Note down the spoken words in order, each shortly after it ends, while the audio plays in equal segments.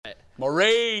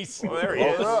Maurice. Well, there he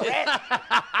is.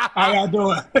 How y'all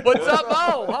doing? What's up,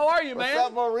 Mo? How are you, man? What's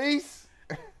up, Maurice?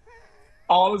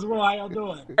 All is well. How y'all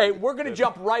doing? Hey, we're going to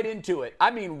jump right into it.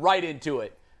 I mean, right into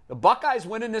it. The Buckeyes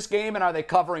winning this game, and are they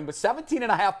covering? But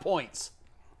 17.5 points.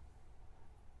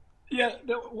 Yeah,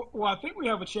 well, I think we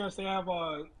have a chance to have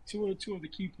two of the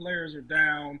key players are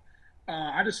down.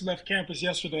 I just left campus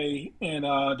yesterday, and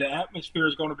the atmosphere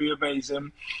is going to be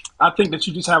amazing. I think that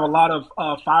you just have a lot of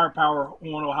firepower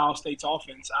on Ohio State's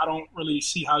offense. I don't really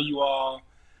see how you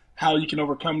can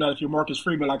overcome that if you're Marcus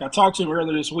Freeman. Like I talked to him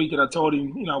earlier this week, and I told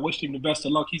him, I wished him the best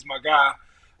of luck. He's my guy.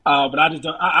 But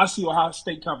I see Ohio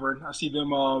State covering. I see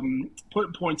them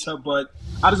putting points up, but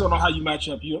I just don't know how you match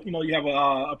up. You have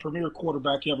a premier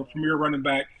quarterback, you have a premier running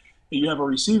back, and you have a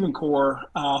receiving core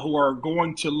who are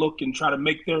going to look and try to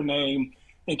make their name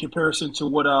in comparison to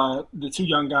what the two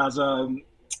young guys,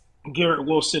 Garrett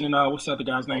Wilson and what's the other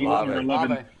guy's name?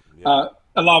 Olave,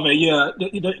 yeah.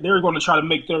 They're going to try to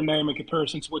make their name in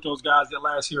comparison to what those guys did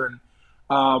last year. And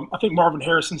I think Marvin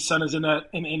Harrison's son is in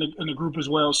the group as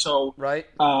well. So right.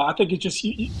 I think it's just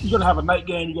you're going to have a night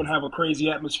game. You're going to have a crazy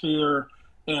atmosphere.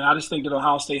 And I just think that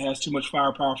Ohio State has too much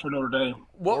firepower for Notre Dame.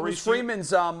 What was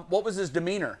Freeman's what was his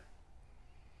demeanor?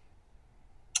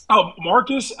 Oh,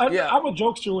 Marcus? Yeah. I'm a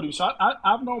jokester with him. So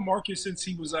I've known Marcus since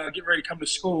he was getting ready to come to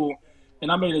school.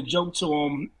 And I made a joke to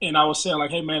him, and I was saying, like,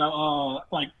 hey, man, are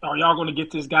y'all going to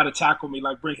get this guy to tackle me,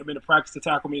 like bring him into practice to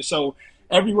tackle me? So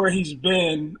everywhere he's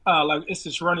been, like it's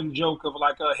this running joke of,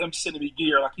 like, him sending me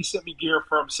gear. Like he sent me gear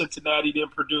from Cincinnati, then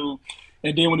Purdue.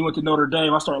 And then when he went to Notre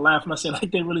Dame, I started laughing. I said,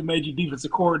 like, they really made you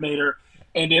defensive coordinator.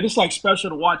 And then it's, like,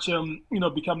 special to watch him,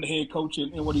 become the head coach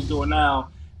in what he's doing now.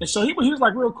 And so he was,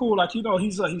 like, real cool. Like,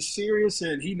 he's serious,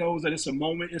 and he knows that it's a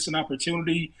moment, it's an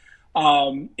opportunity.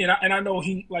 And I know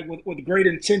he, like, with great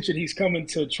intention, he's coming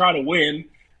to try to win.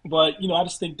 But, I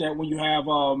just think that when you have,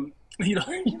 when you're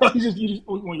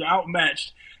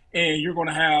outmatched and you're going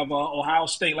to have Ohio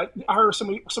State, like I heard some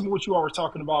of what you all were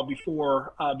talking about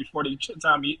before they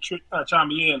chime me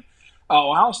in.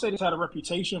 Ohio State has had a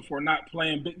reputation for not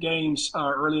playing big games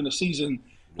early in the season.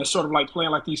 It's sort of like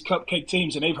playing like these cupcake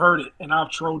teams, and they've heard it. And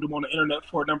I've trolled them on the internet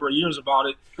for a number of years about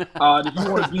it. If you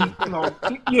want to be,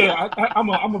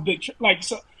 I'm a big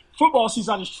so football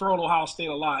season. I just troll Ohio State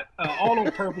a lot, all on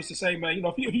purpose to say, man,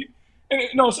 if you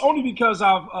it's only because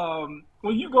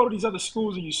when you go to these other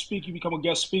schools and you speak, you become a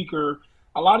guest speaker.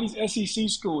 A lot of these SEC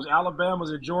schools,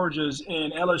 Alabama's and Georgia's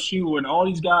and LSU and all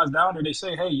these guys down there, they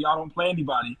say, hey, y'all don't play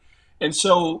anybody. And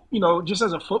so, just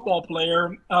as a football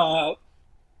player,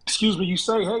 you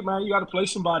say, hey, man, you got to play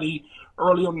somebody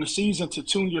early on in the season to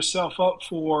tune yourself up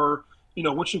for,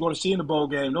 what you're going to see in the bowl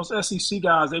game. Those SEC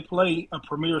guys, they play a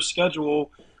premier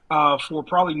schedule for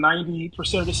probably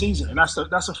 90% of the season. And that's a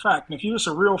fact. And if you're just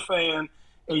a real fan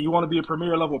and you want to be a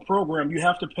premier level program, you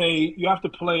have to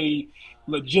play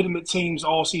legitimate teams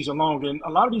all season long. And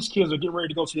a lot of these kids are getting ready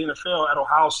to go to the NFL at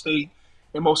Ohio State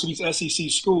and most of these SEC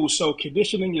schools. So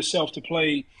conditioning yourself to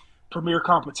play premier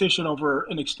competition over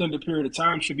an extended period of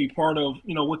time should be part of,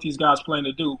 what these guys plan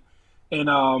to do. And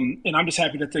I'm just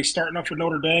happy that they're starting up for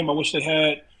Notre Dame. I wish they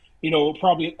had,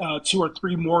 probably 2 or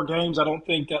 3 more games. I don't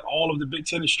think that all of the Big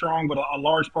Ten is strong, but a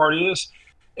large part is.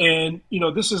 And,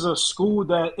 this is a school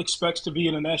that expects to be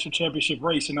in a national championship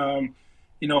race. And,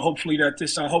 hopefully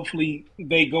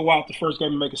they go out the first game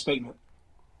and make a statement.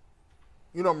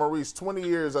 Maurice, 20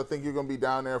 years, I think you're going to be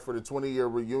down there for the 20-year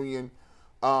reunion.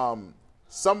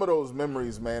 Some of those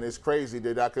memories, man, it's crazy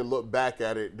that I could look back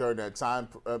at it during that time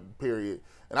period.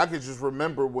 And I could just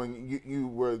remember when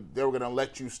they were going to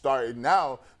let you start. And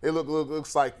now it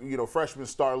looks like, freshmen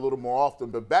start a little more often.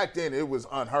 But back then it was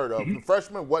unheard of. The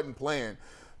freshmen wasn't playing.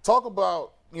 Talk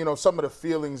about, some of the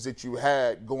feelings that you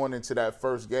had going into that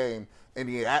first game and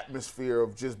the atmosphere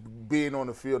of just being on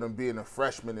the field and being a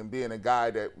freshman and being a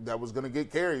guy that was going to get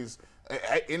carries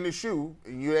in the shoe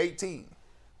and you're 18.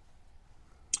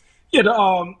 Yeah,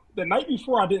 the night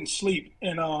before I didn't sleep,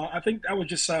 and I think that was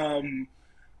just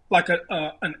like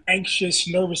an anxious,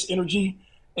 nervous energy,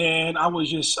 and I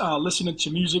was just listening to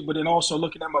music, but then also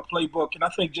looking at my playbook. And I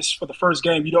think just for the first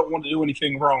game, you don't want to do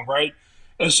anything wrong, right?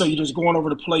 And so you're just going over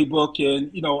the playbook,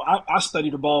 and I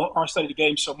studied the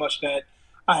game so much that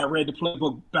I had read the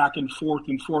playbook back and forth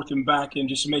and back, and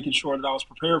just making sure that I was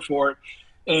prepared for it.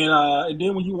 And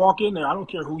then when you walk in there, I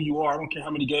don't care who you are, I don't care how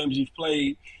many games you've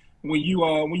played. When you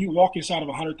walk inside of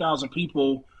 100,000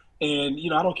 people, and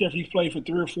I don't care if you've played for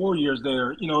 3 or 4 years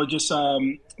there, it just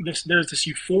there's this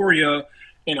euphoria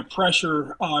and a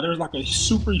pressure. There's like a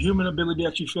superhuman ability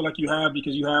that you feel like you have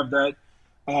because you have that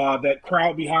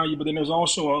crowd behind you, but then there's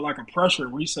also like a pressure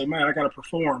where you say, man, I got to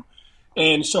perform.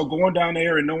 And so going down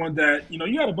there and knowing that,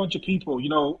 you had a bunch of people,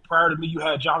 prior to me, you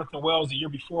had Jonathan Wells the year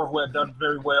before who had done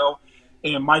very well,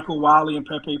 and Michael Wiley and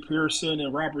Pepe Pearson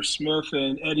and Robert Smith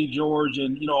and Eddie George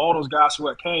and, all those guys who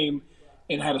had came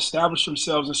and had established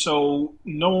themselves. And so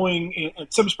knowing, and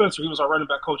Tim Spencer, he was our running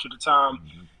back coach at the time,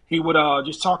 he would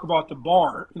just talk about the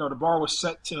bar. The bar was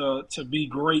set to be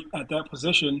great at that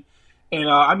position. And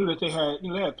I knew that they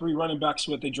had 3 running backs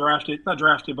that they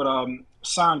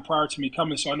signed prior to me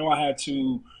coming. So I know I had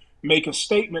to make a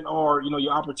statement, or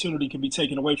your opportunity can be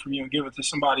taken away from you and give it to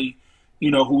somebody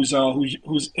who's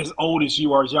as old as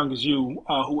you or as young as you,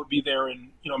 who would be there and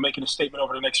making a statement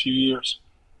over the next few years.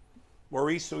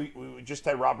 Maurice, so we just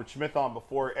had Robert Smith on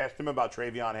before. Asked him about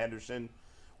TreVeyon Henderson.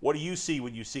 What do you see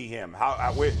when you see him?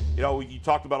 You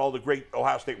talked about all the great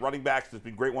Ohio State running backs. There's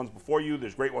been great ones before you.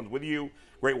 There's great ones with you.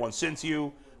 Great ones since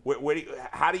you.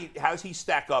 How does he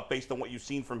stack up based on what you've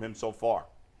seen from him so far?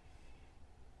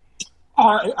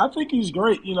 I think he's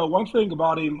great. One thing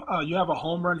about him, you have a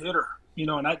home run hitter.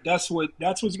 And that's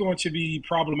what's going to be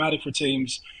problematic for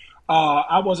teams.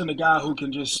 I wasn't a guy who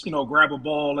can just grab a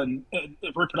ball and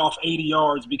rip it off 80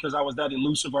 yards because I was that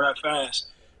elusive or that fast.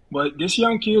 But this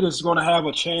young kid is going to have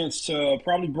a chance to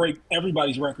probably break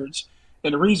everybody's records.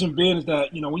 And the reason being is that,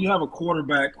 when you have a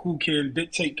quarterback who can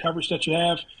dictate coverage that you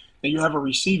have, and you have a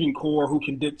receiving core who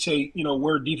can dictate,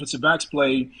 where defensive backs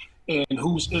play and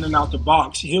who's in and out the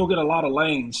box, he'll get a lot of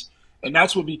lanes. And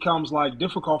that's what becomes,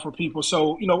 difficult for people.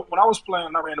 So, when I was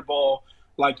playing, I ran the ball,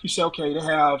 like you say, okay, they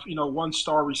have,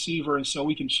 1-star receiver, and so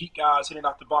we can cheat guys in and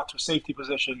out the box for safety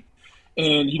position.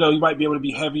 And, you might be able to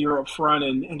be heavier up front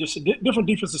and just different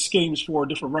defensive schemes for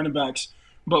different running backs.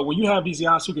 But when you have these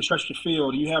guys who can stretch the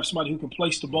field, and you have somebody who can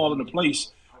place the ball in a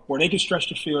place where they can stretch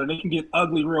the field and they can get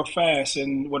ugly real fast,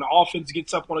 and when the offense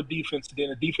gets up on a defense,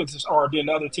 then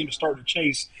the other team is starting to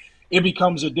chase, it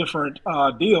becomes a different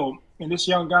deal. And this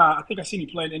young guy, I think I seen him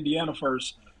play in Indiana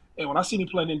first. And when I seen him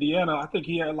play in Indiana, I think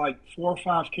he had 4 or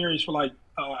 5 carries for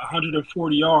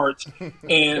 140 yards,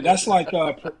 and that's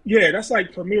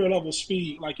premier level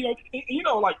speed.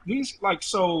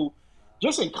 So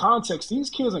just in context, these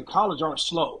kids in college aren't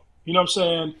slow. You know what I'm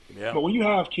saying? Yeah. But when you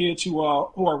have kids who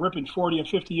are ripping 40 and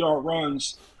 50-yard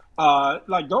runs,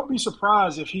 don't be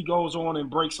surprised if he goes on and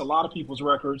breaks a lot of people's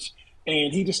records.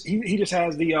 And he just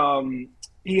has the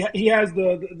he has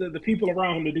the people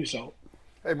around him to do so.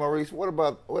 Hey, Maurice, what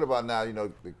about now?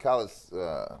 The college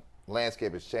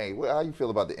landscape has changed. How do you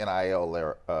feel about the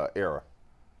NIL era?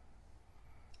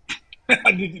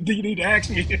 Do you need to ask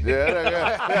me?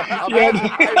 Yeah.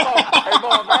 Hey, Mo,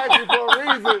 I'm asking for a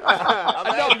reason.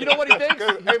 I know. You know what he thinks?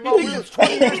 Hey, Mo, we was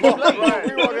 20 years too late. Right.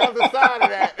 We were on the other side of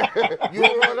that. You were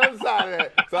on the other side of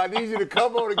that. So I need you to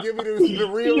come on and give me the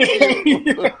real deal.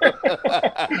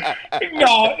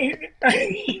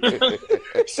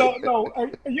 So, no.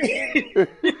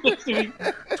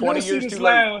 20 years too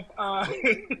late.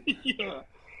 Yeah.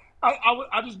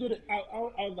 I just did it. I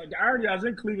was like, the irony, I was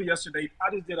in Cleveland yesterday.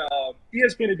 I just did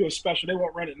ESPN to do a special. They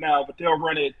won't run it now, but they'll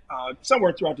run it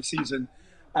somewhere throughout the season.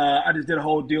 I just did a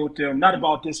whole deal with them, not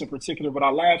about this in particular, but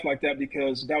I laughed like that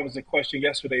because that was a question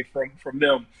yesterday from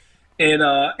them. And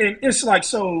it's like,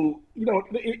 so,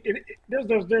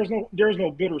 there's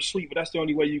no bittersweet, but that's the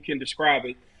only way you can describe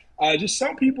it. Just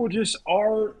some people just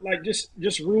are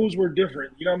just rules were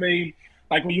different. You know what I mean?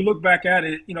 Like when you look back at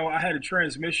it, I had a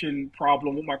transmission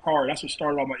problem with my car. That's what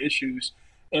started all my issues.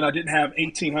 And I didn't have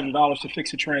 $1,800 to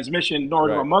fix a transmission, nor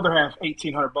did my mother have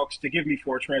 $1,800 to give me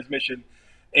for a transmission.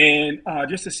 And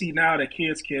just to see now that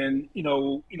kids can,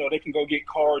 they can go get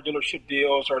car dealership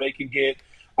deals, or they can get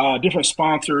different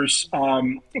sponsors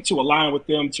to align with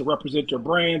them to represent their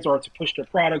brands or to push their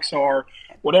products or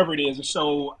whatever it is. And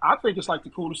so I think it's like the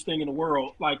coolest thing in the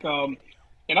world.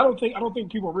 And I don't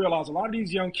think people realize a lot of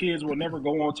these young kids will never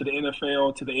go on to the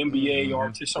NFL, to the NBA, or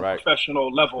to some professional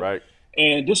level. Right.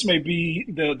 And this may be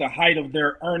the height of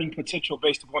their earning potential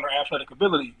based upon their athletic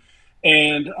ability.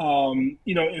 And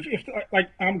if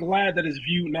I'm glad that it's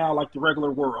viewed now like the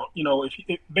regular world.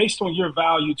 If based on your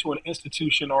value to an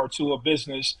institution or to a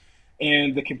business,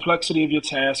 and the complexity of your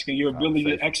task and your ability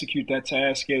to execute that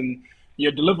task and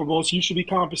your deliverables, you should be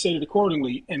compensated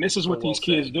accordingly. And this is what these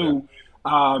kids do.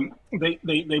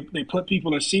 They put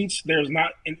people in seats.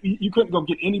 And you couldn't go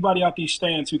get anybody out these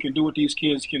stands who can do what these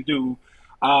kids can do.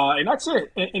 And that's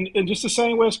it. And just the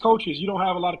same way as coaches, you don't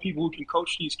have a lot of people who can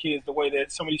coach these kids the way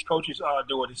that some of these coaches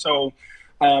do it. So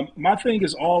my thing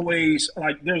is always,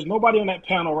 there's nobody on that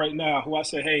panel right now who I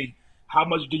say, hey, how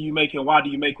much do you make and why do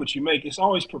you make what you make? It's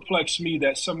always perplexed me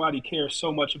that somebody cares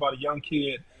so much about a young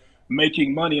kid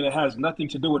making money and it has nothing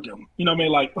to do with them. You know what I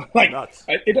mean? Like Nuts.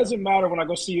 it doesn't matter when I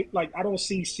go see, like, I don't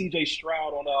see CJ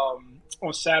Stroud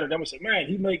on Saturday. I'm gonna say, man,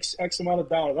 he makes X amount of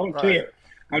dollars. I don't care.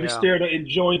 I'm just there to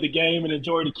enjoy the game and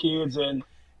enjoy the kids. And,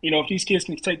 you know, if these kids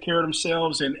can take care of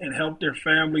themselves and help their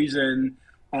families and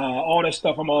all that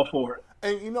stuff, I'm all for it.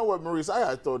 And you know what, Maurice, I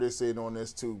got to throw this in on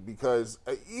this too, because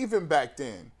even back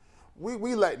then,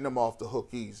 we letting them off the hook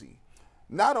easy.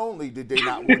 Not only did they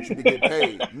not want you to get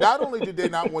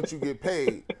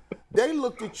paid, they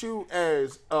looked at you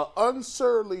as an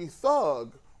unsurly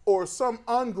thug or some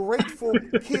ungrateful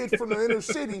kid from the inner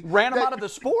city. Ran them out of the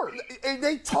sport. And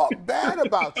they talk bad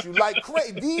about you. Like,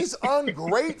 these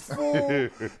ungrateful,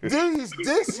 these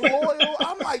disloyal.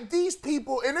 I'm like, these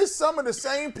people, and it's some of the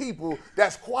same people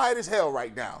that's quiet as hell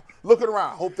right now. Looking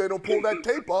around. Hope they don't pull that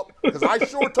tape up, because I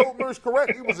sure told Maurice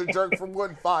Clarett he was a jerk from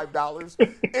 $5.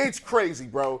 It's crazy,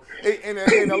 bro. And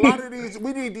a lot of these,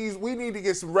 we need to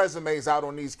get some resumes out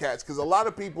on these cats, because a lot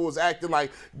of people is acting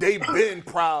like they've been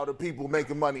proud of people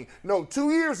making money. No,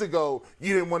 2 years ago,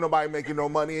 you didn't want nobody making no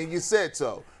money, and you said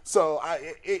so. So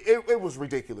it was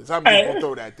ridiculous. I'm just going to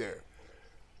throw that there.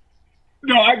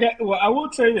 No, I will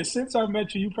tell you this. Since I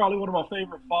met you're probably one of my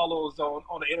favorite follows on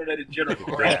the internet in general.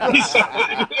 Right?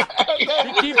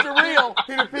 He keeps it real.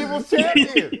 He's the people's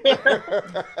champion.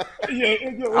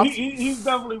 He's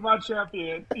definitely my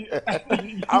champion.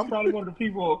 He's probably one of the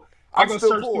people I'm go still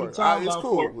search poor. through the timeline It's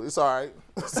cool. for. It's all right.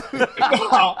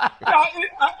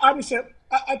 I just said,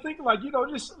 I think, like, you know,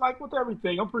 just like with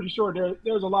everything, I'm pretty sure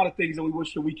there's a lot of things that we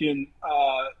wish that we can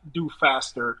do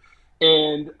faster.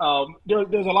 And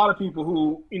there's a lot of people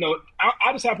who, you know,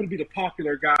 I just happen to be the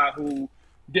popular guy who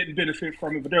didn't benefit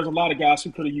from it, but there's a lot of guys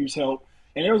who could have used help.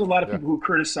 And there was a lot of people who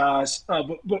criticized.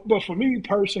 But for me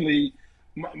personally,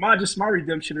 my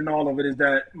redemption in all of it is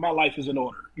that my life is in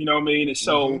order. You know what I mean? And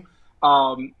so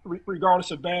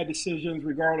regardless of bad decisions,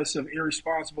 regardless of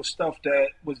irresponsible stuff that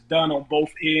was done on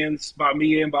both ends by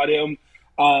me and by them,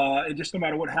 and just no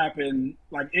matter what happened,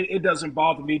 like it doesn't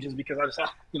bother me just because I just,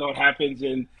 you know, it happens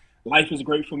and life is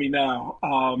great for me now.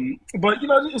 But, you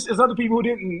know, it's other people who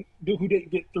didn't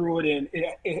get through it, and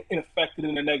it affected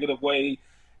in a negative way.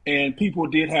 And people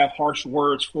did have harsh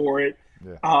words for it.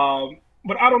 Yeah.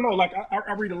 But I don't know, like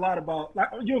I read a lot about, like,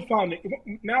 you'll find that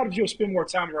now that you'll spend more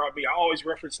time around me, I always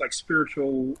reference like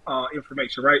spiritual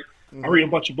information, right? I read a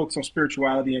bunch of books on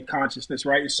spirituality and consciousness,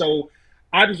 right? And so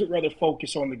I just would rather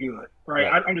focus on the good,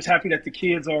 right? I'm just happy that the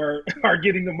kids are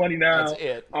getting the money now. That's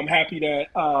it. I'm happy that,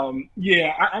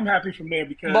 I'm happy from there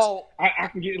because I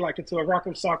can get like into a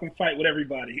rock'em sock'em fight with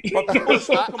everybody. But people are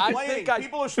still complaining.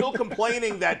 People are still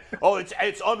complaining that,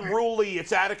 it's unruly,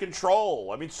 it's out of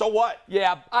control. I mean, so what?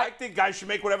 Yeah. I think guys should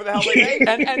make whatever the hell they make.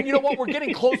 And you know what? We're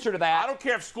getting closer to that. I don't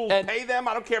care if schools pay them.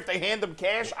 I don't care if they hand them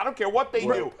cash. I don't care what they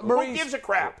do. Maurice, who gives a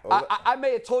crap? I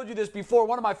may have told you this before.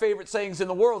 One of my favorite sayings in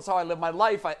the world is how I live my life.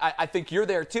 I think you're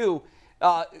there too.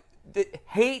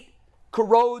 Hate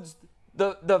corrodes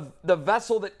the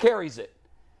vessel that carries it.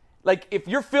 Like, if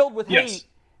you're filled with hate,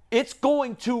 it's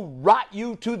going to rot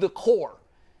you to the core.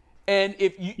 And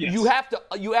if you have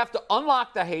to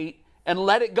unlock the hate and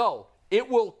let it go. It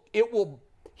will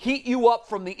heat you up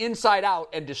from the inside out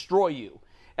and destroy you.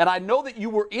 And I know that you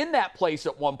were in that place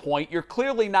at one point. You're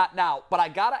clearly not now. But I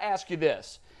got to ask you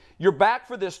this. You're back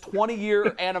for this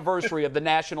 20-year anniversary of the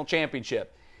national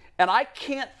championship. And I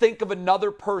can't think of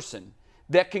another person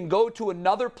that can go to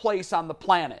another place on the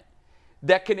planet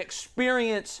that can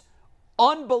experience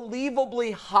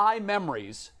unbelievably high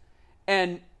memories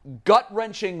and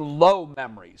gut-wrenching low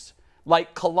memories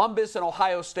like Columbus and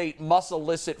Ohio State must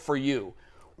elicit for you.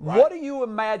 Right. What do you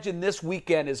imagine this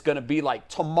weekend is going to be like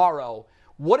tomorrow?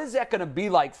 What is that going to be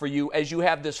like for you as you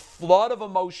have this flood of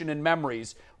emotion and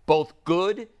memories, both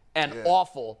good and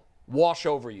awful, wash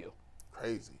over you?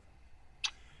 Crazy.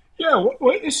 Yeah,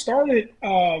 well, it started,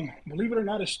 believe it or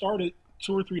not, it started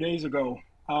 2 or 3 days ago.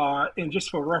 And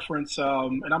just for reference,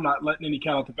 and I'm not letting any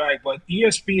cat out the bag, but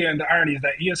ESPN, the irony is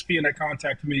that ESPN had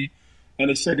contacted me and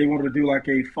they said they wanted to do like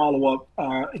a follow-up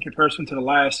in comparison to the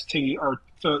last 10 or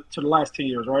to the last 10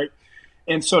 years, right?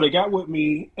 And so they got with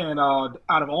me, and out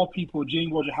of all people,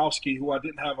 Gene Wojciechowski, who I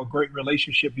didn't have a great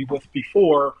relationship with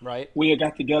before, we had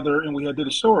got together and we had did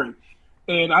a story.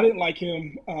 And I didn't like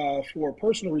him for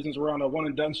personal reasons around a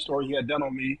one-and-done story he had done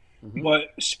on me. Mm-hmm.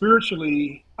 But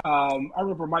spiritually, I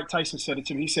remember Mike Tyson said it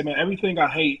to me. He said, man, everything I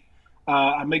hate,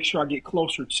 I make sure I get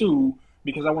closer to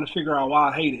because I want to figure out why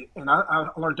I hate it. And I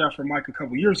learned that from Mike a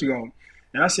couple years ago.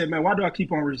 And I said, man, why do I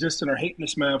keep on resisting or hating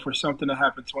this man for something that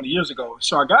happened 20 years ago?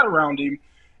 So I got around him,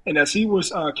 And as he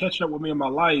was catching up with me in my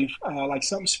life, like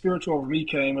something spiritual over me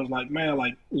came. It was like, man,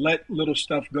 like let little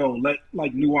stuff go, let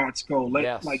like nuance go,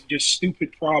 let like just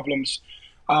stupid problems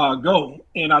go.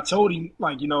 And I told him,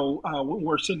 like, when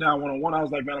we're sitting down one-on-one, I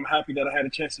was like, man, I'm happy that I had a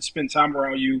chance to spend time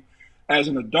around you as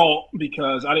an adult,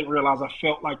 because I didn't realize I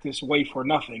felt like this way for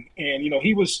nothing. And,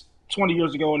 he was 20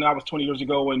 years ago and I was 20 years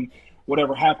ago, and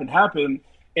whatever happened.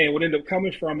 And what ended up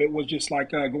coming from it was just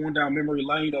like going down memory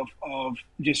lane of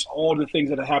just all the things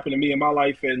that have happened to me in my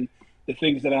life, and the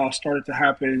things that started to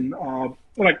happen,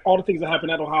 like all the things that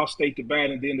happened at Ohio State, the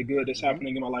bad and then the good that's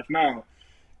happening in my life now.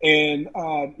 And,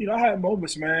 I had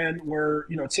moments, man, where,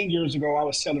 10 years ago I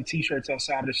was selling T-shirts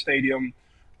outside of the stadium,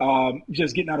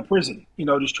 just getting out of prison,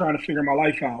 just trying to figure my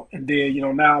life out. And then,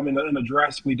 now I'm in a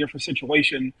drastically different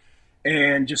situation,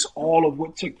 and just all of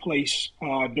what took place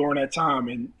during that time.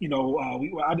 And,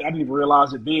 I didn't even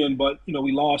realize it then, but,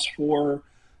 we lost 4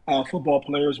 football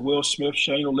players: Will Smith,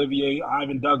 Shane Olivier,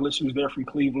 Ivan Douglas, who's there from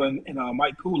Cleveland, and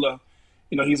Mike Kula.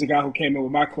 He's a guy who came in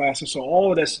with my class. And so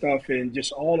all of that stuff and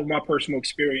just all of my personal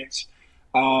experience,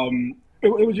 it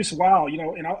was just wow,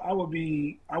 and I would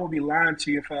be lying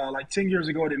to you if like 10 years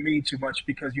ago it didn't mean too much,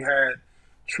 because you had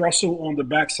Trussell on the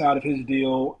backside of his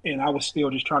deal, and I was still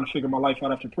just trying to figure my life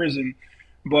out after prison.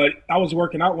 But I was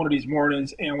working out one of these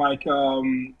mornings, and like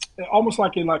almost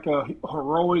like in like a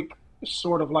heroic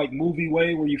sort of like movie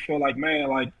way, where you feel like, man,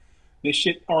 like this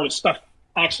shit or the stuff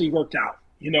actually worked out.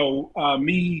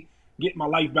 Me getting my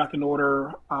life back in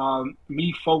order,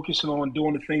 me focusing on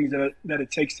doing the things that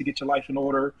it takes to get your life in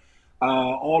order,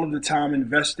 all of the time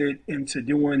invested into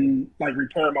doing like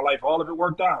repairing my life, all of it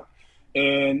worked out.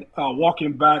 And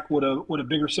walking back with a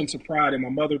bigger sense of pride, and my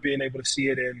mother being able to see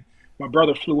it, and my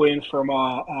brother flew in from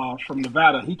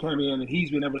Nevada. He came in and he's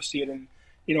been able to see it. And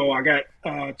I got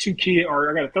 2 kids,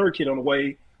 or I got a 3rd kid on the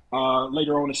way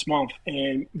later on this month.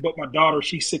 But my daughter,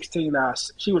 she's 16 now.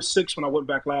 She was 6 when I went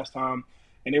back last time,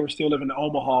 and they were still living in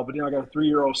Omaha. But then I got a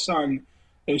 3-year-old son,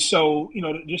 and so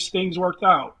just things worked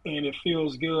out, and it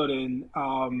feels good. And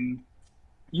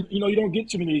you don't get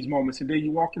too many of these moments, and then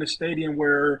you walk in a stadium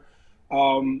where.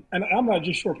 And I'm not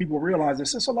just sure people realize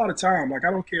this. It's a lot of time. Like,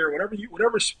 I don't care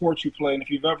whatever sport you play, and if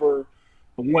you've ever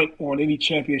went on any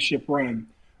championship run,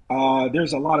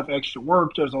 there's a lot of extra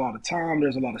work. There's a lot of time.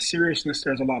 There's a lot of seriousness.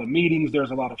 There's a lot of meetings.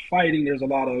 There's a lot of fighting. There's a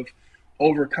lot of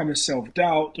overcoming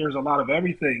self-doubt. There's a lot of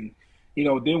everything.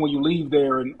 Then when you leave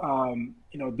there, and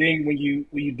then when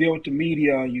you deal with the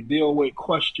media, you deal with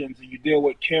questions, and you deal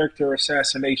with character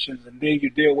assassinations, and then you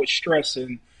deal with stress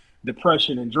and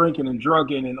depression and drinking and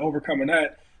drugging and overcoming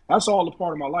that. That's all a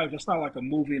part of my life. It's not like a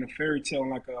movie and a fairy tale,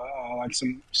 like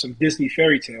some Disney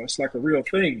fairy tale. It's like a real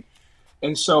thing.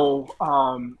 And so,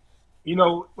 I don't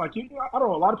know,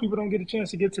 a lot of people don't get a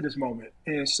chance to get to this moment.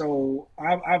 And so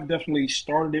I've definitely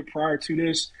started it prior to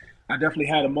this. I definitely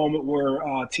had a moment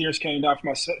where tears came down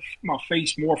from my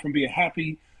face, more from being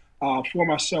happy for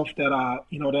myself that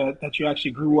that you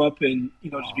actually grew up and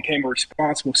just became a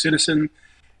responsible citizen.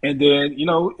 And then,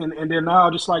 and then now,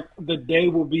 just like the day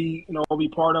will be, I'll be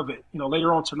part of it.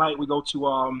 Later on tonight, we go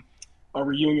to a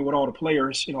reunion with all the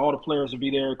players. All the players will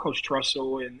be there, Coach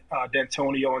Trussell and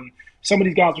D'Antonio. And some of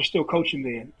these guys are still coaching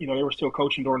then. They were still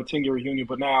coaching during the 10-year reunion.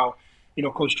 But now,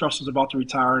 Coach Trussell's about to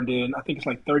retire. And then I think it's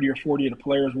like 30 or 40 of the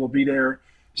players will be there.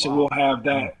 So We'll have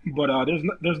that. But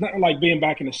there's nothing like being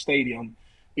back in the stadium.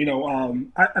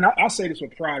 I say this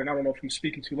with pride, and I don't know if I'm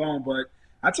speaking too long, but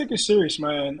I take it serious,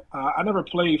 man. I never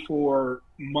played for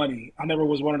money. I never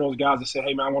was one of those guys that said,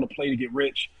 hey, man, I want to play to get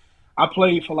rich. I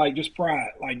played for, like, just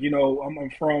pride. Like, I'm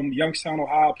from Youngstown,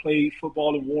 Ohio. I played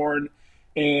football in Warren.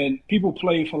 And people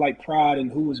play for, like, pride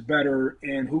and who was better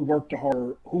and who worked the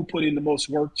harder, who put in the most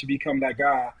work to become that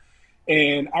guy.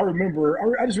 And I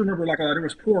just remember, like, there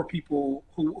was poor people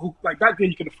who like, back then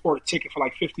you could afford a ticket for,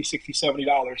 like, $50, $60,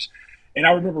 $70. And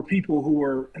I remember people who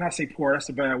were, and I say poor, that's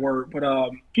a bad word, but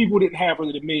people didn't have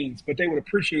really the means, but they would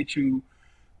appreciate you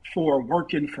for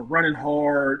working, for running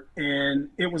hard. And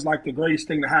it was like the greatest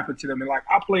thing that happened to them. And like,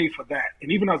 I played for that. And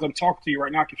even as I'm talking to you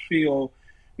right now, I can feel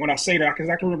when I say that, because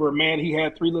I can remember a man, he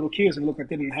had 3 little kids and it looked like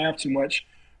they didn't have too much,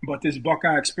 but this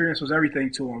Buckeye experience was everything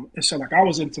to him. And so like, I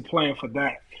was into playing for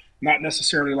that, not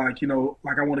necessarily like,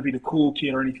 like I want to be the cool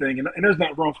kid or anything. And there's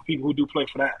nothing wrong for people who do play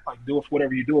for that, like do it for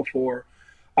whatever you do it for.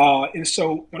 And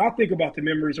so when I think about the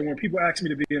memories, and when people ask me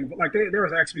to be in, like they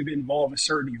was asking me to be involved in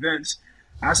certain events,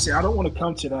 I say I don't want to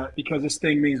come to that because this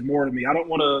thing means more to me. I don't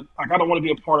want to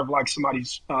be a part of like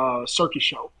somebody's circus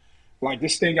show. Like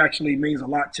this thing actually means a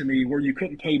lot to me. Where you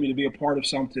couldn't pay me to be a part of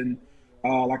something,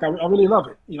 like I really love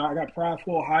it. I got pride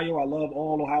for Ohio. I love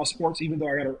all Ohio sports, even though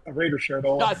I got a Raider shirt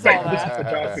on. I saw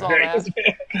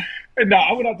that. No,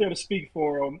 I went out there to speak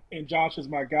for him, and Josh is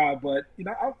my guy. But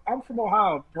I'm from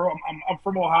Ohio, bro. I'm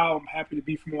from Ohio. I'm happy to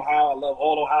be from Ohio. I love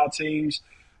all Ohio teams.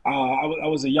 I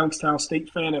was a Youngstown State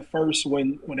fan at first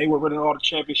when they were winning all the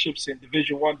championships in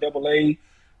Division I,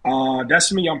 AA.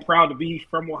 That's me. I'm proud to be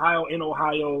from Ohio, in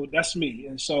Ohio. That's me.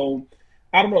 And so,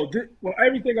 I don't know. Well,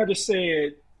 everything I just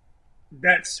said,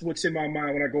 that's what's in my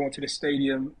mind when I go into the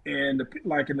stadium, and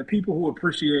the people who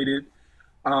appreciate it.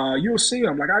 You'll see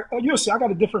them. You'll see. I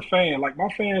got a different fan. Like, my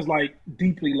fans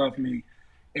deeply love me,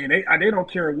 and they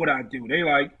don't care what I do. They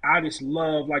I just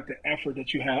love the effort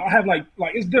that you have. I have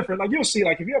it's different. You'll see.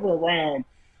 If you're ever around,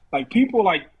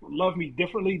 people love me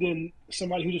differently than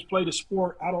somebody who just played a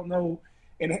sport. I don't know,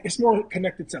 and it's more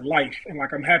connected to life. And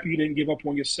I'm happy you didn't give up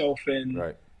on yourself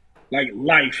and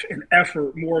life and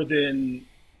effort more than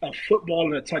a football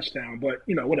and a touchdown. But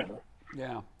whatever.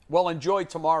 Yeah. Well, enjoy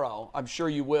tomorrow. I'm sure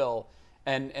you will.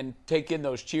 And take in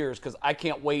those cheers, because I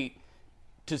can't wait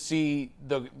to see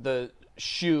the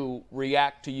shoe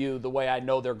react to you the way I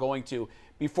know they're going to.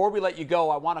 Before we let you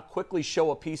go, I want to quickly show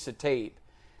a piece of tape.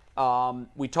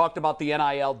 We talked about the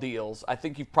NIL deals. I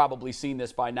think you've probably seen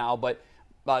this by now, but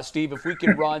Steve, if we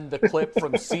can run the clip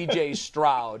from C.J.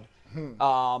 Stroud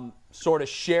sort of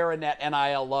sharing that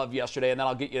NIL love yesterday, and then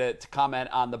I'll get you to comment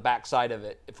on the backside of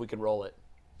it, if we can roll it.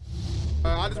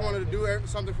 I just wanted to do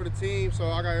something for the team, so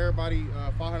I got everybody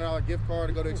a $500 gift card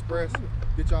to go to Express.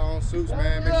 Get y'all own suits,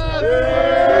 man. Make sure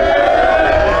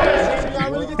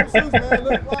y'all really get some suits, man.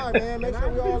 Look fly, man. Make sure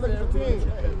we all look at the team.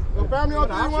 So family on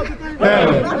 3, 1, 2,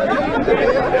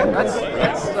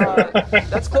 3.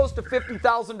 That's close to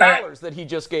 $50,000 that he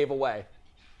just gave away.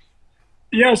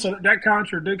 Yeah, so that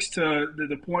contradicts to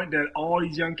the point that all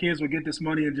these young kids would get this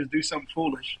money and just do something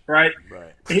foolish, right?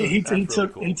 Right. He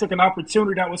took an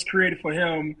opportunity that was created for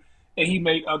him, and he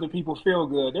made other people feel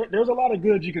good. There's a lot of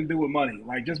good you can do with money.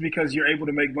 Just because you're able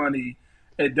to make money,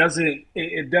 it doesn't.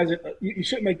 You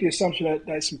shouldn't make the assumption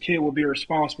that some kid will be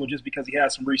responsible just because he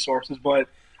has some resources. But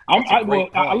I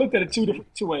looked at it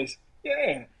two ways.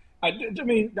 Yeah, I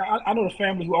mean, I know the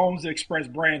family who owns the Express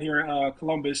brand here in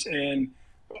Columbus, and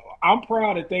I'm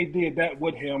proud that they did that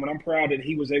with him, and I'm proud that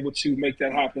he was able to make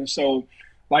that happen. So,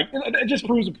 it just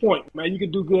proves a point, man. You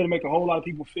can do good and make a whole lot of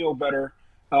people feel better.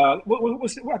 I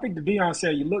think the Deion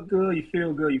said, you look good, you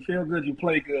feel good, you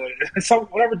play good. So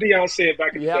whatever Deion said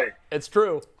back in the day. It's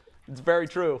true. It's very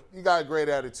true. You got a great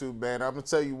attitude, man. I'm going to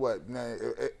tell you what, man,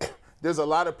 there's a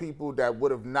lot of people that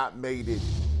would have not made it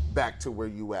back to where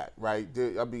you at, right?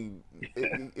 I mean,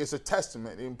 it's a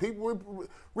testament. And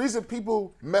reason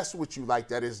people mess with you like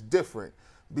that is different,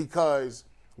 because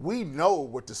we know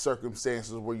what the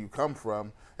circumstances where you come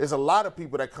from. There's a lot of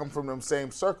people that come from them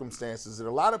same circumstances, and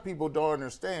a lot of people don't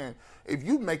understand if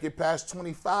you make it past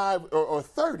 25 or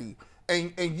 30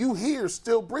 and you here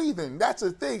still breathing, that's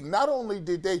a thing. Not only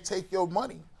did they take your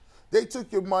money, they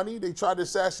took your money, they tried to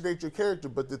assassinate your character,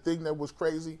 but the thing that was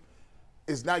crazy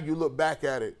is now you look back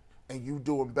at it and you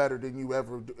doing better than you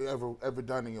ever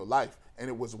done in your life. And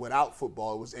it was without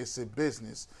football. It's in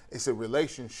business. It's in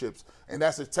relationships. And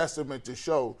that's a testament to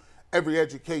show every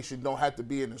education don't have to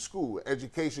be in a school.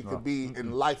 Education could be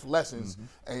in life lessons,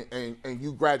 and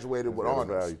you graduated with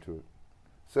honors. Value to it.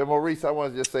 So, Maurice, I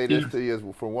want to just say this to you, as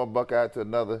from one Buckeye to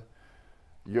another.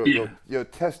 Your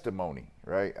testimony,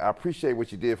 right? I appreciate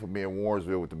what you did for me in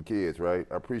Warrensville with them kids, right?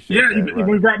 I appreciate that. Yeah,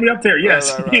 you brought me up there,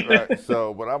 yes. Right.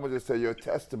 So, but I'm going to just say your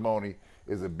testimony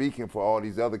is a beacon for all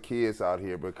these other kids out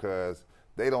here, because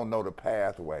they don't know the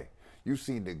pathway. You've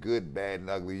seen the good, bad, and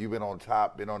ugly. You've been on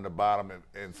top, been on the bottom,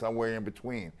 and somewhere in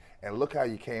between. And look how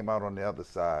you came out on the other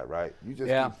side, right? You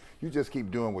just keep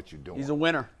doing what you're doing. He's a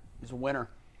winner.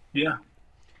 Yeah.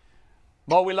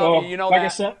 Mo, we love you. You know like that. I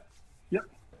said, yep.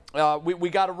 We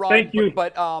got to run. Thank you.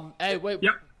 But hey, wait.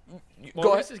 Yep.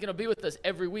 Maurice is going to be with us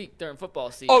every week during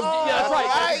football season. Oh, yeah, that's right.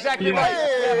 That's exactly right.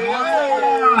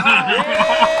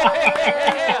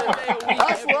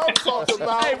 That's what I'm talking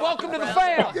about. Hey, welcome to the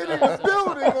fam. Get in the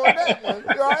building on that one,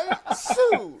 right?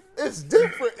 Shoot, it's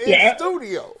different in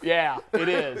studio. Yeah, it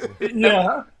is.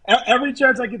 Yeah. Every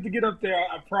chance I get to get up there,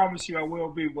 I promise you I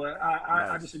will be. But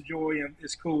I just enjoy, and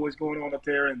it's cool what's going on up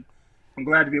there, and I'm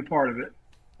glad to be a part of it.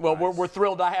 Well, we're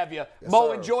thrilled to have you. Yes, Mo,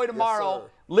 sir. enjoy tomorrow.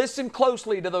 Yes, Listen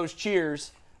closely to those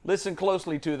cheers. Listen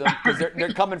closely to them, because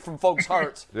they're coming from folks'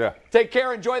 hearts. Yeah. Take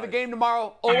care. Enjoy the game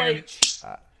tomorrow. OH.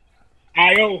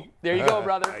 I.O. There you go,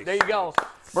 brother. There you go.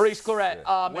 Maurice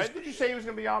Clarett. When did you say he was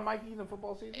going to be on, Mikey, in the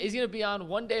football season? He's going to be on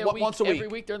one day a week, Once a week. every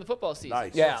week during the football season.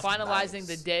 Nice. Yeah. We're finalizing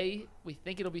the day. We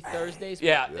think it'll be Thursdays. But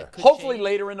Yeah. it could Hopefully change.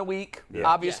 later in the week,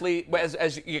 obviously,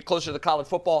 as you get closer to the college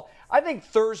football. I think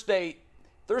Thursday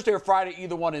Thursday or Friday,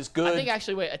 either one is good. I think I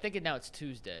think now it's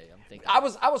Tuesday. I'm thinking. I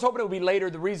was hoping it would be later.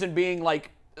 The reason being,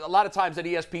 like, a lot of times at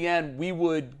ESPN, we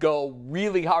would go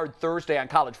really hard Thursday on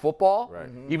college football,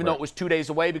 even though it was 2 days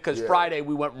away, because Friday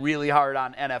we went really hard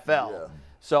on NFL. Yeah.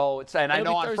 So I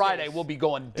know on Friday we'll be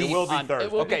going deep. It will be on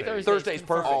Thursday. Okay, Thursday's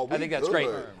perfect. I think that's great.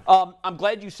 I'm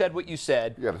glad you said what you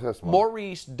said. You got a testimony.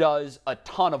 Maurice does a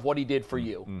ton of what he did for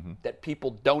you that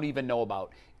people don't even know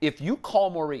about. If you call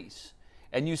Maurice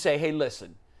and you say, hey,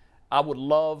 listen, I would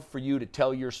love for you to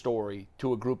tell your story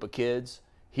to a group of kids,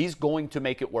 he's going to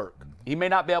make it work. He may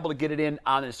not be able to get it in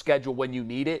on his schedule when you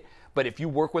need it, but if you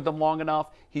work with him long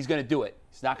enough, he's going to do it.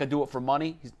 He's not going to do it for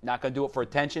money. He's not going to do it for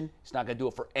attention. He's not going to do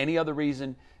it for any other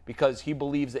reason, because he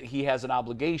believes that he has an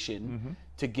obligation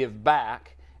to give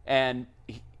back. And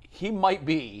he might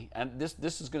be, and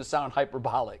this is going to sound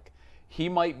hyperbolic, he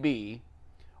might be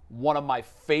one of my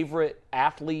favorite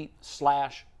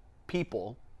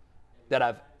athlete/people that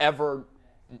I've ever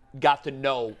got to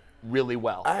know really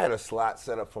well. I had a slot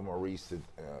set up for Maurice to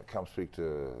come speak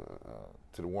to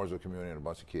the Warrensville community and a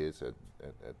bunch of kids at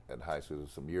high school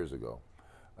some years ago,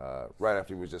 right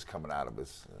after he was just coming out of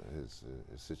his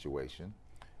situation.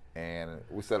 And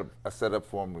I set up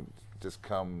for him to just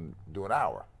come do an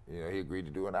hour. You know, he agreed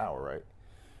to do an hour, right?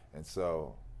 And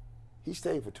so he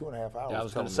stayed for 2.5 hours. Yeah, I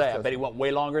was going to say, I bet he went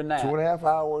way longer than that. 2.5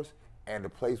 hours, and the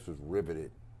place was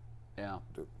riveted. Yeah.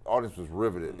 The audience was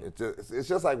riveted. It's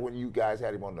just like when you guys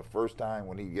had him on the first time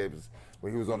when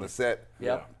he was on the set.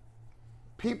 Yep.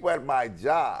 People at my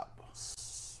job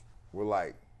were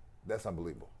like, "That's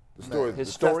unbelievable."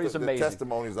 His story is amazing. The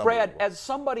testimony is Brad, unbelievable. as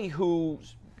somebody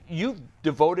you've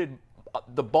devoted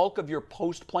the bulk of your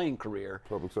post-playing career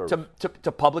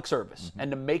to public service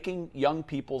and to making young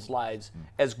people's lives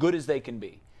as good as they can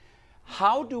be.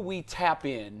 How do we tap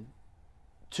in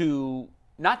to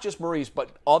not just Maurice,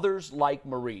 but others like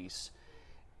Maurice,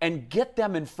 and get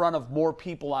them in front of more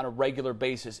people on a regular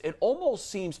basis? It almost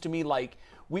seems to me like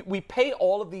we pay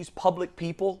all of these public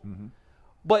people,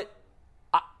 but,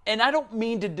 and I don't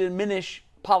mean to diminish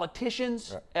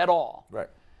politicians at all. Right.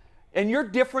 And you're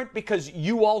different because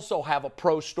you also have a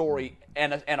pro story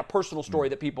and a personal story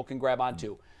that people can grab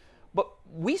onto. But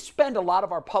we spend a lot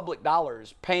of our public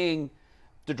dollars paying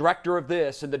the director of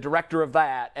this and the director of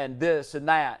that and this and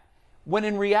that, when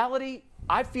in reality,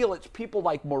 I feel it's people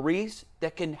like Maurice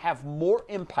that can have more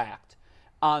impact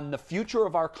on the future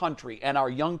of our country and our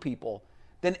young people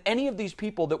than any of these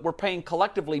people that we're paying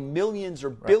collectively millions or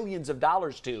billions of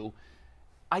dollars to.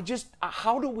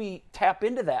 How do we tap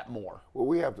into that more? Well,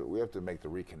 we have to make the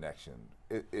reconnection.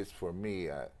 It's for me,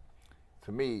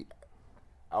 to me,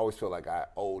 I always feel like I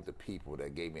owed the people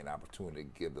that gave me an opportunity to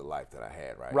give the life that I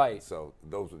had, right? Right. And so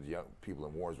those were the young people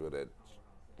in Warrensville that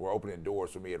were opening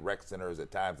doors for me at rec centers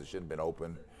at times that shouldn't have been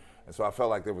open. And so I felt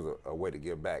like there was a way to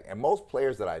give back. And most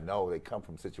players that I know, they come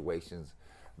from situations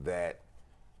that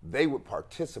they would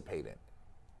participate in.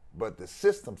 But the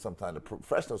system sometimes, the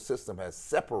professional system has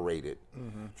separated,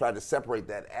 tried to separate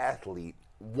that athlete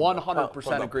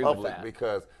 100% agree with that.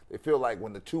 Because they feel like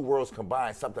when the two worlds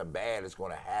combine, something bad is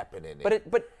going to happen in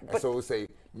it. But so we say,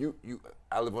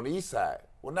 I live on the east side.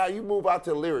 Well, now you move out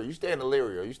to Elyria. You stay in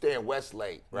Elyria or you stay in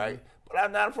Westlake, right? But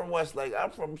I'm not from Westlake.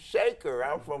 I'm from Shaker.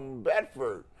 I'm from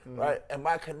Bedford, right? And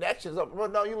my connections up. Well,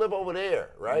 no, you live over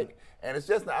there, right? And it's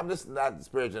just, I'm just not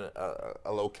disparaging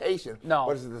a location. No.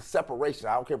 But it's the separation.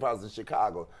 I don't care if I was in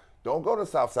Chicago. Don't go to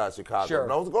South Side Chicago. Sure.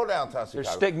 Don't go downtown Chicago. There's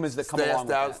stigmas that come along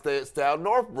with that. Stay out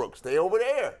Northbrook. Stay over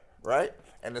there, right?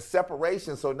 And the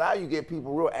separation. So now you get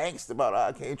people real angst about,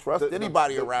 I can't trust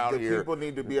anybody around here. People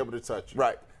need to be able to touch you.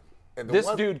 Right. And this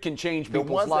dude can change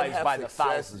people's lives by the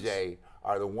thousands. Jay,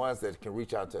 are the ones that can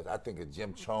reach out to, I think of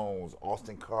Jim Jones,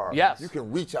 Austin Carr. Yes. You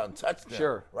can reach out and touch them.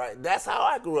 Sure. Right? That's how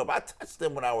I grew up. I touched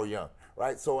them when I was young.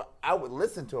 Right? So I would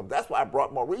listen to them. That's why I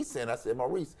brought Maurice in. I said,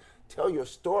 Maurice, tell your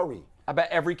story. I bet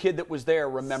every kid that was there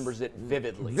remembers it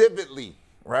vividly. Vividly.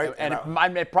 Right? And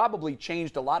it probably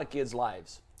changed a lot of kids'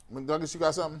 lives. Douglas, you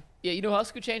got something? Yeah, you know who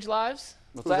else could change lives?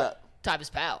 What's that?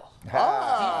 Tyvis Powell.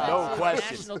 No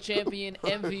question. National champion,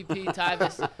 MVP,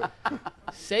 Tyvis.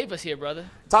 Save us here, brother.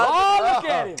 Oh,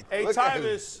 look at him. Hey,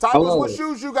 Tyvis. Tyvis, what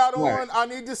shoes you got on? I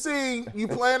need to see. You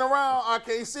playing around. I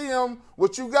can't see them.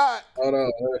 What you got? Hold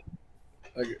on.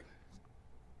 You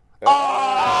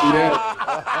got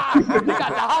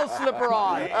the house slipper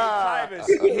on. Hey,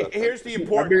 Tyvis, here's the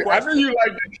important question. I knew you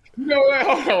like that. You know what?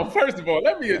 Hold on. First of all,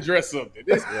 let me address something.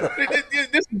 This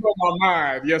was on my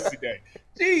mind yesterday.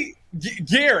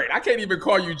 Garrett, I can't even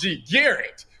call you G.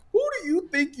 Garrett, who do you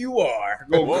think you are?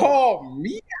 Gonna call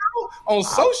me out on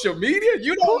social media?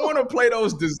 You don't want to play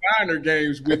those designer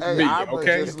games with me,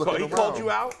 okay? He called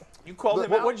you out? You called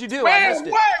him What out? did you do? I Man, missed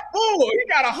it. what? Bull, he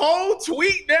got a whole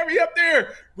tweet and everything up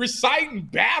there reciting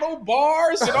battle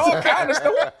bars and all kind of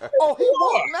stuff. Oh, he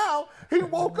woke now. He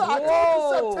woke up. I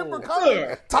told you September coming.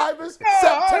 Yeah. Tyvis, No,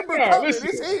 September no, coming. listen.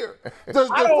 It's here. The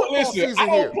I don't football listen. season I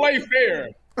don't here. play fair.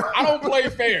 I don't play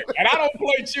fair, and I don't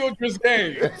play children's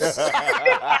games.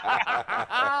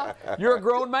 You're a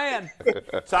grown man.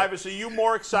 Tyvis, are you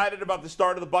more excited about the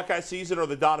start of the Buckeye season or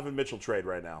the Donovan Mitchell trade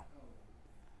right now?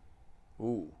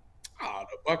 Ooh. Oh,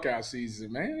 the Buckeye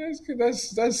season, man.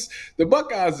 That's the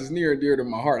Buckeyes is near and dear to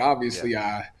my heart. Obviously,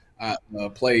 I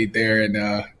played there, and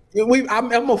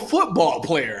I'm a football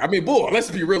player. I mean, boy, let's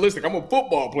be realistic. I'm a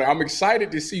football player. I'm excited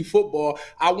to see football.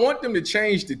 I want them to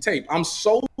change the tape. I'm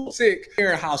so sick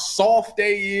hearing how soft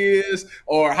they is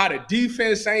or how the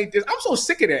defense ain't this. I'm so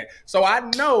sick of that. So I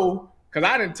know, because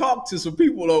I didn't talk to some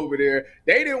people over there,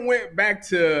 they didn't went back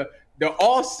to the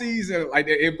all season, like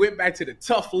it went back to the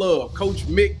tough love. Coach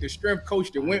Mick, the strength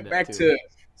coach, that went back to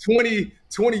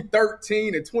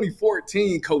 2013 and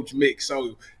 2014 Coach Mick.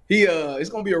 So it's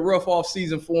going to be a rough off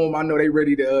season for them. I know they're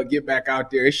ready to get back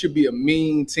out there. It should be a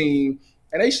mean team.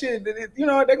 And they should, they're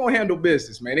going to handle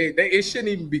business, man. It shouldn't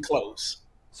even be close.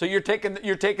 So you're taking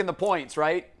the points,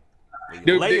 right?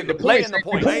 You're laying the points.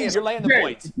 You're laying the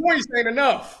points. The points ain't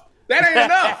enough. That ain't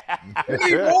enough. We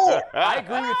need more. I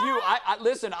agree with you.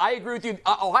 Listen, I agree with you.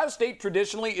 Ohio State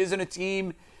traditionally isn't a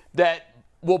team that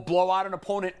will blow out an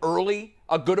opponent early,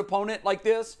 a good opponent like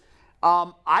this.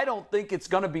 I don't think it's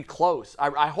going to be close.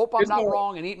 I hope I'm not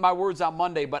wrong and eat my words on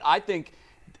Monday, but I think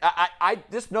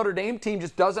this Notre Dame team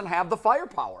just doesn't have the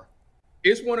firepower.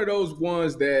 It's one of those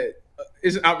ones that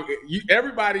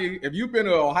everybody, if you've been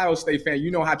an Ohio State fan,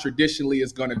 you know how traditionally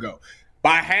it's going to go.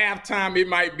 By halftime, it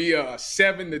might be a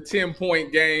 7 to 10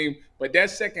 point game, but that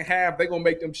second half, they're going to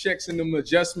make them checks and them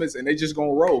adjustments, and they just going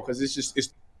to roll because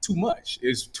it's too much.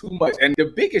 It's too much. And the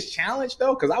biggest challenge,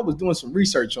 though, because I was doing some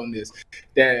research on this,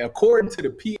 that according to the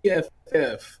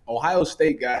PFF, Ohio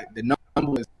State got the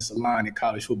number one line in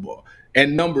college football.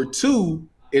 And number 2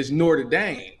 is Notre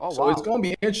Dame. Oh, so wow. it's going to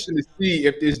be interesting to see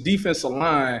if this defensive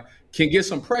line can get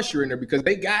some pressure in there because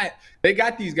they got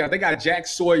these guys. They got Jack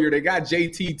Sawyer, they got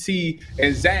JTT,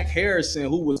 and Zach Harrison,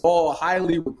 who was all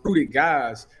highly recruited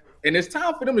guys. And it's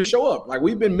time for them to show up. Like,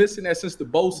 we've been missing that since the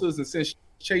Bosas and since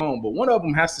Chase, but one of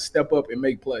them has to step up and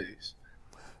make plays.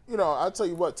 I'll tell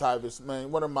you what, Tyvis, man.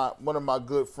 One of my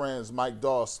good friends, Mike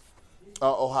Doss,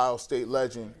 Ohio State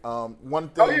legend. One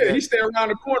thing. He stayed around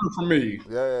the corner from me.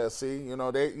 Yeah, see,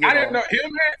 they. I didn't know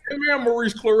him and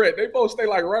Maurice Clarett. They both stay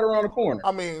like right around the corner.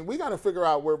 I mean, we got to figure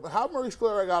out how Maurice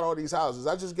Clarett got all these houses.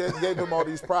 I just gave him all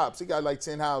these props. He got like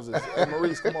 10 houses. And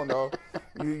Maurice, come on, dog.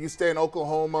 You stay in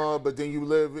Oklahoma, but then you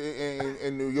live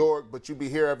in New York, but you be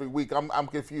here every week. I'm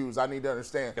confused. I need to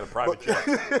understand. Got a private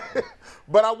jet.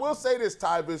 But I will say this,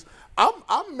 Tyvis,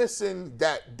 I'm missing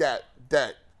that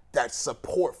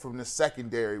support from the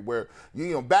secondary where,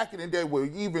 back in the day where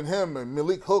even him and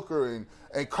Malik Hooker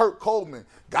and Kurt Coleman,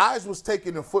 guys was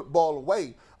taking the football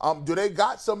away. Do they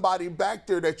got somebody back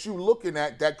there that you looking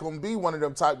at that can be one of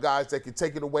them type guys that can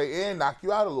take it away and knock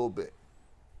you out a little bit?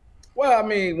 Well, I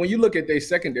mean, when you look at their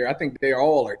secondary, I think they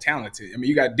all are talented. I mean,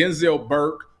 you got Denzel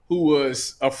Burke, who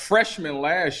was a freshman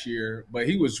last year, but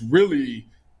he was really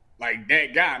like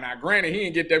that guy. Now, granted, he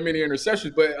didn't get that many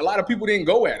interceptions, but a lot of people didn't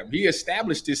go at him. He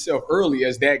established himself early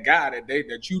as that guy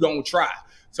that you don't try.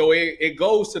 So it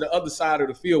goes to the other side of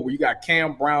the field where you got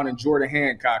Cam Brown and Jordan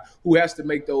Hancock who has to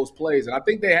make those plays. And I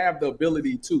think they have the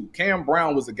ability to. Cam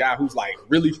Brown was a guy who's like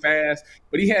really fast,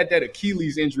 but he had that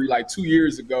Achilles injury like 2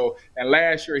 years ago. And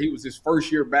last year he was his first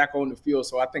year back on the field.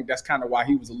 So I think that's kind of why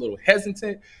he was a little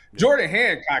hesitant. Yeah. Jordan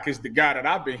Hancock is the guy that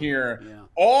I've been hearing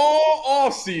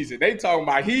all season. They talking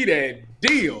about he that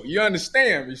deal. You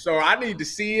understand me? So I need to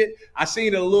see it. I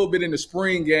seen it a little bit in the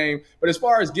spring game. But as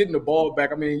far as getting the ball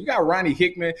back, I mean, you got Ronnie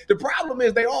Hickman. The problem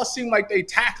is they all seem like they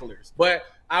tacklers. But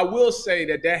I will say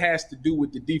that has to do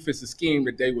with the defensive scheme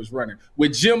that they was running.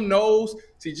 With Jim Knowles,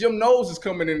 Jim Knowles is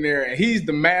coming in there, and he's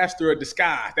the master of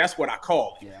disguise. That's what I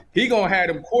call it. Yeah. He going to have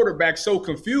them quarterbacks so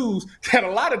confused that a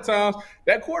lot of times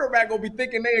that quarterback going to be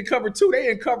thinking they in cover 2, they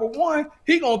in cover 1.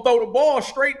 He going to throw the ball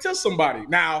straight to somebody.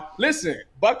 Now, listen,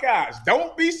 Buckeyes,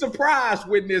 don't be surprised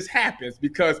when this happens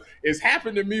because it's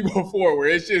happened to me before where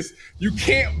it's just you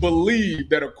can't believe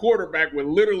that a quarterback would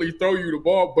literally throw you the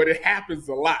ball, but it happens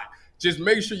a lot. Just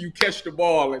make sure you catch the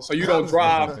ball and so you don't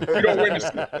drive, you don't win the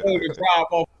Super Bowl and drive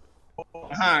off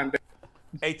behind.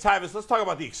 Hey, Tyvis, let's talk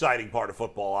about the exciting part of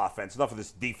football offense. Enough of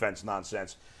this defense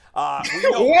nonsense. We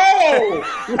know. Whoa!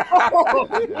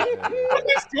 What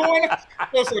is going on?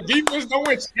 So defense don't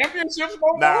win championships no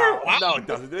more? No, it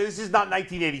doesn't. This is not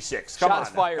 1986. Come Shots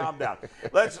on, fired. Calm down.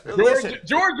 Listen.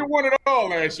 Georgia won it all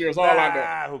last year. That's all I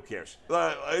know. Who cares?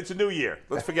 It's a new year.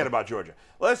 Let's forget about Georgia.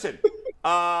 Listen,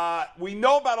 we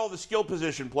know about all the skill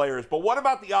position players, but what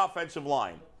about the offensive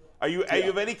line? Are you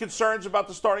have any concerns about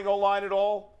the starting O-line at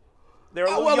all? They're a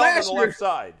little young on the left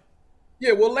side.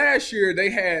 Yeah, well, last year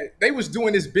they was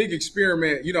doing this big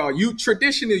experiment. You know, you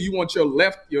traditionally you want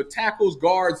your tackles,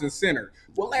 guards, and center.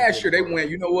 Well, last year they went,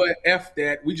 you know what? F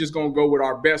that. We just gonna go with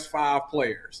our best 5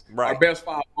 players, our best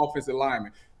 5 offensive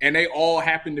linemen, and they all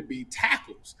happen to be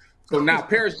tackles. So now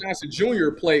Paris Johnson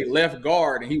Jr. played left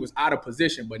guard and he was out of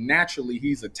position, but naturally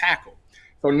he's a tackle.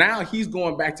 So now he's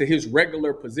going back to his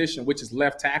regular position, which is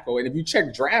left tackle. And if you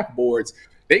check draft boards,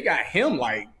 they got him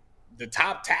like the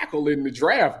top tackle in the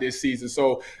draft this season.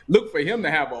 So look for him to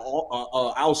have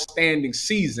a outstanding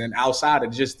season outside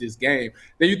of just this game.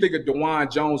 Then you think of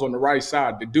DeJuan Jones on the right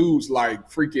side. The dude's like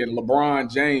freaking LeBron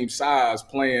James size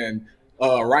playing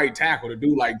right tackle. The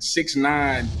dude like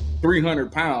 6'9",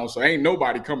 300 pounds. So ain't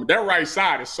nobody coming. That right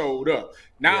side is sold up.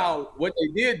 Now what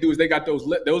they did do is they got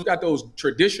those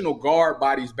traditional guard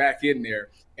bodies back in there,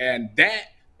 and that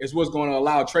is what's going to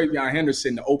allow TreVeyon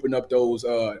Henderson to open up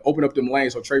them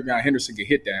lanes so TreVeyon Henderson can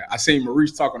hit that. I seen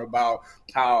Maurice talking about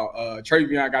how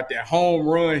TreVeyon got that home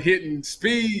run hitting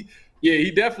speed. Yeah,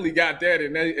 he definitely got that,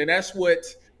 and that's what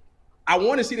I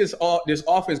want to see this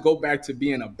offense go back to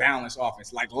being a balanced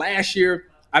offense. Like last year,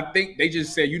 I think they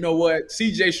just said, you know what,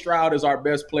 C.J. Stroud is our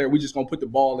best player. We're just going to put the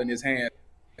ball in his hand.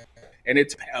 And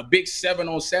it's a big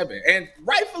 7-on-7. And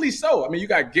rightfully so. I mean, you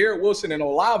got Garrett Wilson and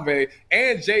Olave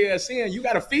and JSN. You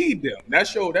got to feed them.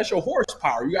 That's your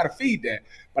horsepower. You got to feed that.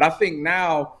 But I think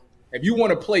now, if you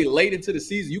want to play late into the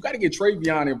season, you got to get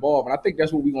TreVeyon involved. And I think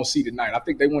that's what we're going to see tonight. I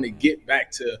think they want to get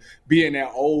back to being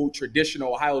that old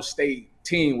traditional Ohio State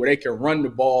team where they can run the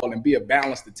ball and be a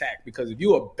balanced attack. Because if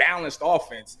you're a balanced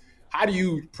offense, how do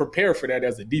you prepare for that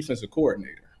as a defensive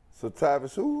coordinator? So,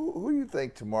 Tyvis, who you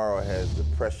think tomorrow has the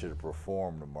pressure to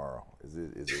perform tomorrow? Is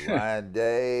it Ryan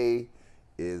Day?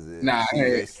 Is it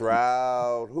C.J.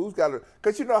 Stroud? Who's got to –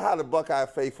 because you know how the Buckeye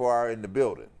faithful are in the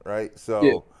building, right?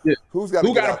 So who's got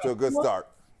to get off to a good start?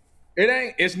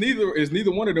 It's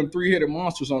neither one of them three-headed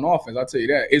monsters on offense, I'll tell you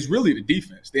that. It's really the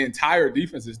defense. The entire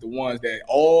defense is the ones that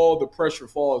all the pressure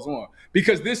falls on.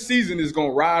 Because this season is going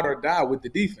to ride or die with the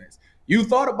defense. You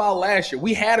thought about last year,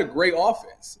 we had a great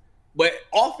offense. But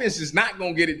offense is not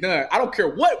going to get it done. I don't care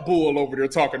what bull over there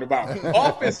talking about.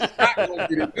 Offense is not going to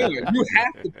get it done. You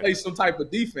have to play some type of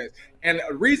defense. And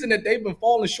the reason that they've been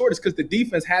falling short is because the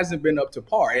defense hasn't been up to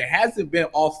par. It hasn't been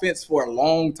offense for a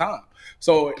long time.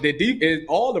 So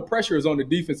all the pressure is on the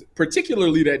defense,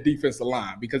 particularly that defensive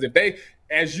line. Because if they,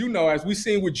 as you know, as we've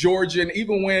seen with Georgia, and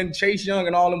even when Chase Young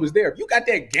and all of them was there, if you got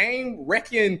that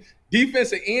game-wrecking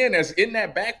defensive end that's in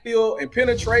that backfield and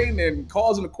penetrating and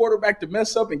causing the quarterback to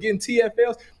mess up and getting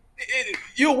TFLs,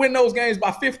 you'll win those games by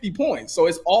 50 points. So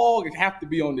it's all have to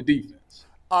be on the defense.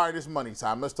 All right, it's money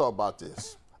time. Let's talk about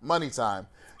this. Money time.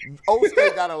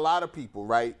 O-State got a lot of people,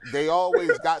 right? They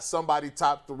always got somebody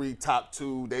top 3, top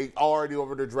 2. They already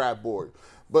over the draft board.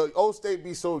 But O-State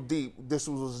be so deep, this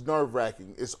was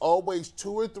nerve-wracking. It's always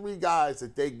 2 or 3 guys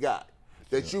that they got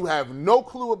that you have no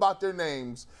clue about their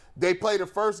names. They play the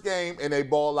first game and they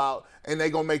ball out and they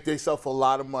going to make themselves a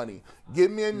lot of money. Give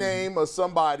me a name of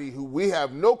somebody who we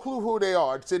have no clue who they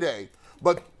are today,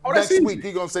 but next week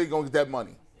you're going to say you're going to get that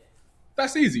money.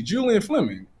 That's easy. Julian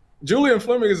Fleming. Julian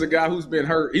Fleming is a guy who's been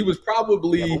hurt. He was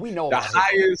probably the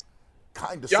highest.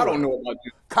 Kind of. Y'all don't know about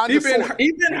this. He's been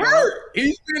hurt.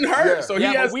 He's been hurt. Yeah. So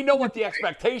but we know what the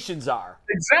expectations are.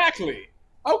 Exactly.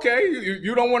 Okay,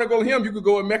 you don't want to go him, you could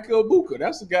go with Emeka Egbuka.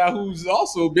 That's a guy who's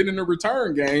also been in the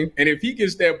return game. And if he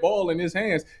gets that ball in his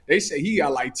hands, they say he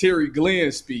got like Terry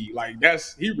Glenn speed. Like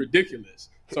he ridiculous.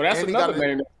 So that's another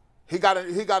name. He got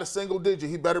a single digit.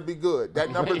 He better be good. That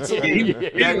number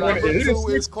 2. Number 2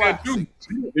 is classic.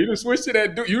 He just switched to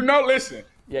that deuce. You know, listen.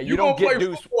 Yeah, you don't get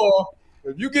deuce. Football,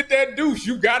 if you get that deuce,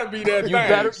 you got to be that you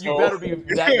better be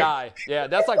that guy. Yeah,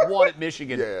 that's like one at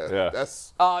Michigan. Yeah.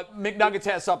 That's McNuggets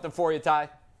has something for you, Ty.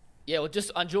 Yeah, well,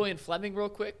 just on Julian Fleming real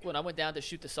quick. When I went down to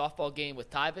shoot the softball game with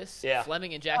Tyvis,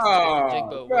 Fleming and Jackson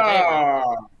Smith-Njigba were there.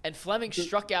 And Fleming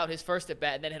struck out his first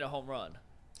at-bat and then hit a home run.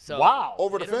 So wow.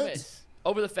 Over the fence?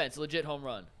 Over the fence, legit home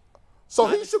run. So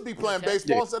he should be playing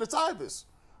baseball instead of Tyvis.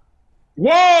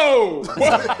 Whoa!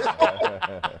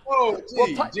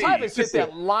 Tyvis hit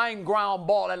that line ground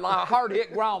ball, that hard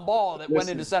hit ground ball that went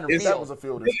into center field. That was a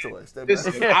fielder's choice. This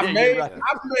is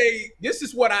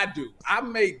what I do. I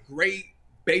make great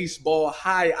baseball,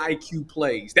 high IQ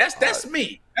plays. That's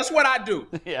me. That's what I do.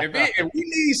 Yeah. If we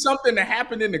need something to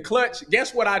happen in the clutch,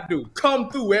 guess what I do? Come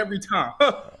through every time.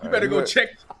 You better go check.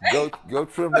 Go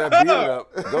trim that beard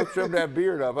up. Go trim that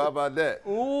beard up. How about that?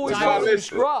 Ooh, it's a little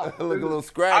scrub. Look a little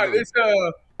scraggly.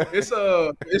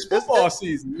 It's football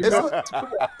season. You know?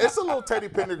 It's a little Teddy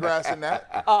Pendergrass in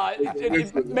that.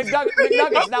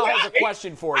 McNuggets now has a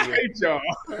question for I you. hate y'all.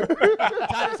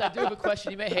 Tyvis, I do have a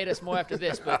question. You may hate us more after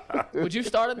this, but would you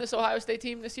start on this Ohio State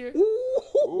team this year?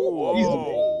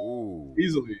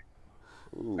 Easily.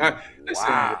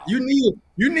 Listen,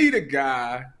 you need a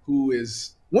guy who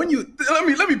is let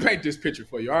me paint this picture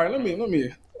for you. All right, let me I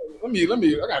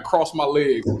gotta cross my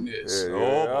legs on this.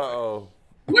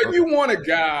 When you want a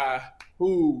guy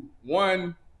who,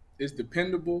 one, is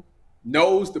dependable,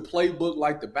 knows the playbook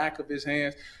like the back of his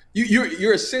hands,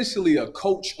 you're essentially a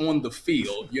coach on the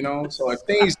field, you know? So if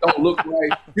things don't look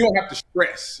right, you don't have to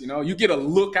stress, you know? You get a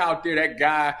look out there, that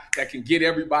guy that can get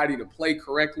everybody to play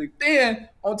correctly. Then,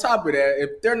 on top of that,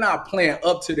 if they're not playing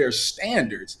up to their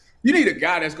standards, you need a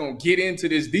guy that's going to get into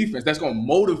this defense, that's going to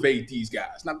motivate these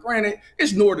guys. Now, granted,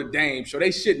 it's Notre Dame, so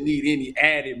they shouldn't need any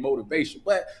added motivation.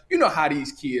 But you know how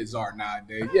these kids are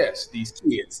nowadays. Yes, these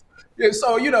kids. And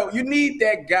so, you know, you need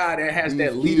that guy that has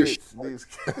that leadership.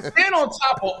 Then on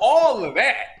top of all of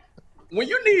that, when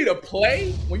you need a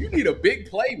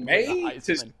big play made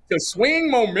to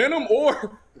swing momentum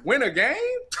or win a game,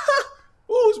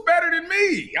 who's better than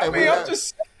me? I mean, I'm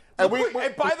just – And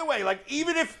by the way, like,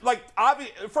 even if, like,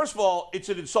 first of all, it's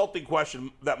an insulting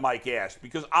question that Mike asked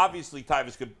because obviously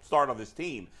Tyvis could start on this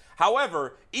team.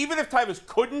 However, even if Tyvis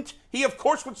couldn't, he of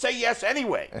course would say yes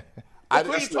anyway. That's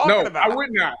what you're talking about. I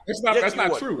would not. That's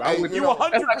not true. I would. You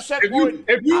 100% would.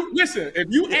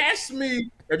 If you asked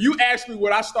me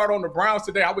would I start on the Browns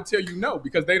today, I would tell you no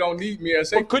because they don't need me as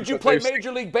safety. But could you play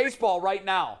Major League Baseball right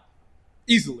now?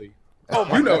 Easily. Oh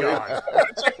my God!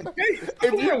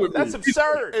 That's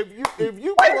absurd. If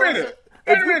you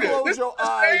close your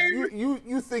eyes,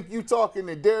 you think you talking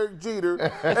to Derek Jeter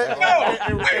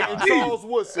and Charles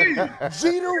Woodson.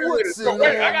 Jeter Woodson.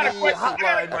 Wait, I got a question.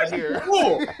 Hotline right here.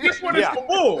 Bull. This one is for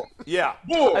Bull. Yeah.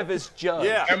 Bull. Tyvis Judge.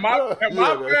 Yeah. Am I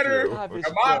better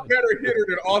hitter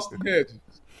than Austin Hedges?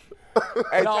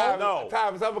 Hey, No.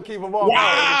 Tyvis, I'm gonna keep him on.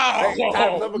 Wow. Hey,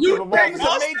 Tyvis, I'm gonna keep him on. He's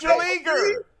a major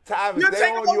leaguer. Tyvis, You're they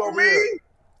taking on you over over me? here.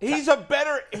 He's a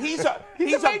major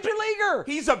leaguer.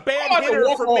 He's a bad I'm about to hitter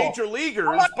walk for off. major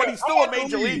leaguers, but he's still a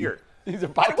major leaguer. He's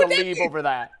about to leave over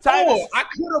that. Oh, I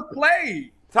could have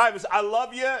played. Tyvis, I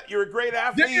love you. You're a great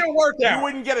athlete. Give me a workout. You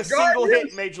wouldn't get a single hit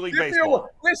in Major League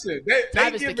Baseball. Listen,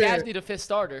 Tyvis, the Cavs need a fifth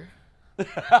starter.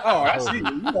 Oh, I see.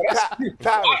 I'd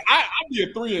be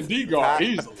a 3-and-D guard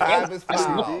easily.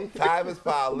 Tyvis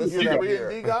Powell, listen up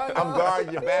here. I'm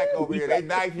guarding your back over here. They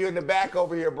knife you in the back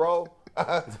over here, bro.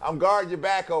 I'm guarding your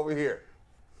back over here,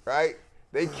 right?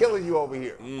 They killing you over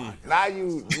here. Now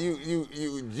you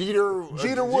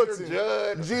Jeter Woodson,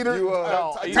 Judge, Jeter,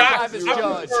 Tyvis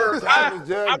Judge.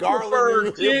 I prefer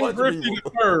Ken Griffey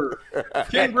III.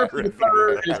 Ken Griffey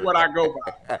III is what I go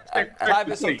by.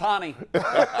 Tyvis Ohtani.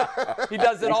 He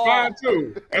does it all. That's fine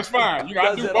too. That's fine. You know,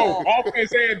 I do both,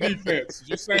 offense and defense.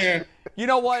 Just saying. You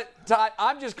know what, Ty?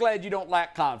 I'm just glad you don't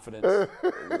lack confidence.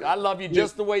 I love you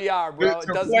just the way you are, bro. It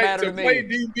doesn't matter to me. To play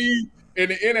DB in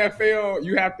the NFL,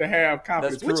 you have to have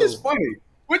confidence, which is funny.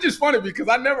 Which is funny because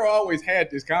I never always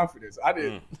had this confidence. I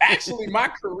didn't. Actually, my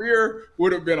career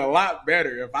would have been a lot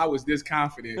better if I was this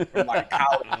confident from like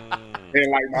college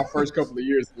and like my first couple of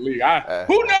years in the league.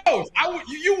 Who knows?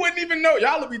 You wouldn't even know.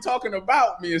 Y'all would be talking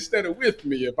about me instead of with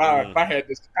me if I had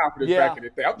this confidence back in the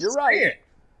day. You're right.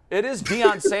 It is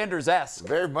Deion Sanders-esque.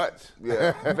 Very much.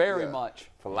 Yeah. Very much.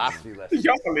 Philosophy lesson.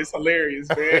 Y'all is hilarious,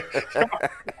 man.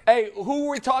 Hey, who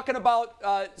were we talking about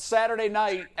Saturday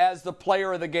night as the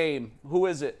player of the game? Who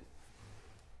is it?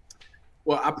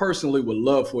 Well, I personally would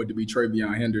love for it to be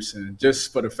TreVeyon Henderson,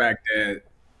 just for the fact that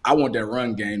I want that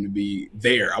run game to be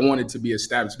there. I want it to be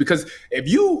established. Because if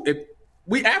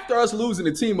we after us losing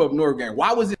the team of Notre Dame,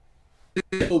 why was it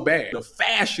so bad? The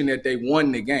fashion that they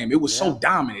won the game, it was so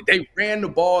dominant. They ran the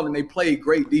ball and they played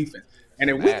great defense. And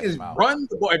if we can run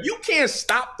the ball, if you can't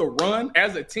stop the run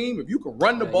as a team, if you can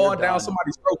run the ball down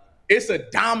somebody's throat, it's a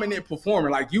dominant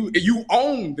performance. Like you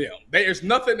own them. There's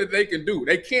nothing that they can do.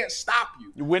 They can't stop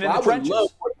you. You win in the trenches. I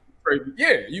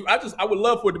would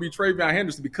love for it to be TreVeyon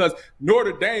Henderson because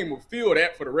Notre Dame will feel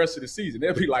that for the rest of the season.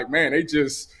 They'll be like, man,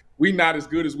 we not as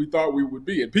good as we thought we would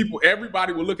be. And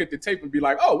everybody will look at the tape and be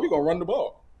like, oh, we're going to run the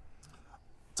ball.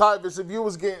 Tyvis, if you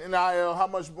was getting an IL, how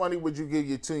much money would you give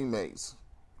your teammates?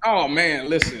 Oh, man,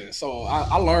 listen. So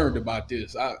I learned about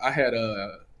this. I had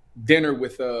dinner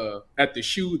with at the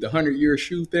 100-year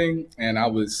shoe thing, and I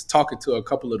was talking to a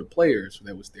couple of the players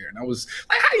that was there, and I was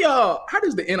like, how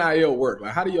does the NIL work?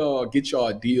 Like, how do y'all get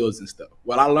y'all deals and stuff?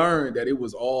 Well, I learned that it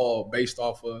was all based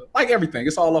off of, like everything,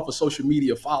 it's all off of social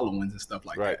media followings and stuff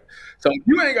like that. So if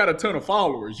you ain't got a ton of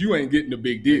followers, you ain't getting a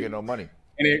big deal. You get no money.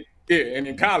 And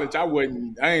in college, I was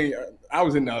in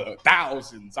the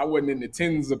thousands. I wasn't in the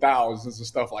tens of thousands and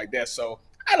stuff like that. So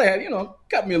I had,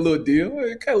 got me a little deal.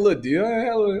 Got a little deal.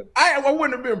 I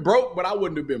wouldn't have been broke, but I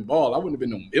wouldn't have been bald. I wouldn't have been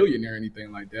no millionaire or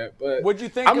anything like that. But what'd you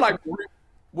think?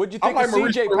 What'd you think of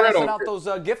CJ passing out those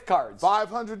gift cards?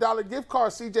 $500 gift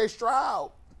card, CJ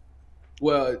Stroud.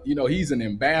 Well, he's an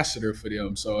ambassador for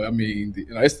them. So, I mean,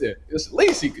 it's the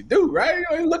least he could do, right?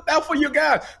 He looked out for your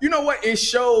guys. You know what? It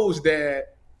shows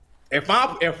that if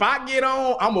I get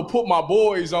on, I'm going to put my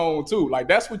boys on too. Like,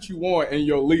 that's what you want in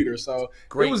your leader. So,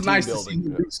 it was nice to see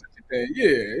him do such a thing.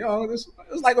 Yeah, it's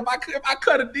like if I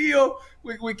cut a deal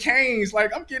with canes,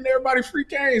 like, I'm getting everybody free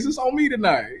canes. It's on me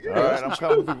tonight. All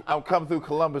right, I'm coming through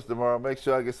Columbus tomorrow. Make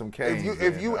sure I get some canes.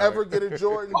 If you ever get a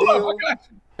Jordan deal,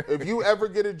 if you ever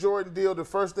get a Jordan deal, the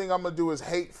first thing I'm going to do is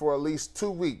hate for at least 2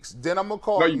 weeks. Then I'm going to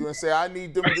call you and say, I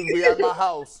need them to be at my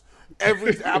house.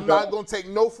 I'm not going to take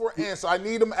no for an answer. I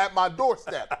need them at my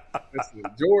doorstep. Listen,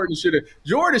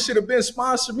 Jordan should have been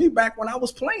sponsoring me back when I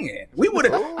was playing. We would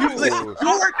have. Jordan,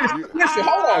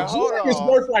 Jordan is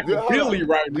worth like a Billy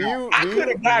right now. I could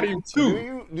have got him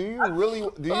too. Do you really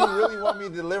want me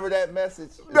to deliver that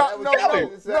message? No.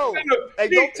 Hey,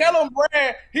 don't tell him,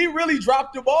 Brad. He really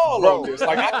dropped the ball on this.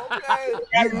 Like,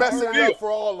 you're messing it up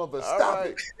for all of us. Stop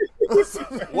it.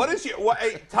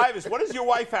 Tyvis, what does your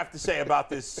wife have to say about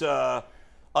this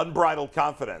unbridled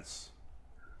confidence?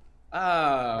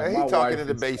 He's talking in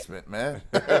the basement, man.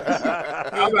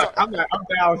 I'm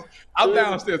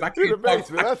downstairs. I can't in the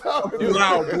basement.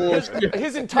 loud, boys.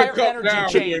 His entire energy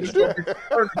changed. He's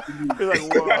like,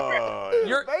 whoa.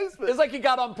 It's like he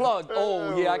got unplugged.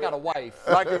 Oh, yeah, I got a wife.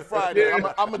 Like a Friday. I'm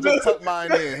going to just tuck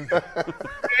mine in.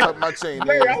 Tuck my chain in.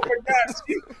 Hey, I forgot.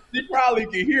 She probably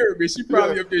can hear me. She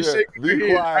probably up there shaking her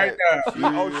head right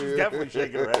now. She's definitely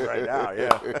shaking her head right now,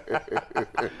 yeah.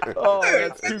 Oh,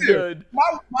 that's too good.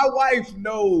 My wife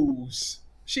knows.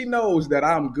 She knows that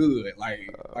I'm good.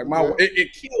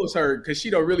 It kills her because she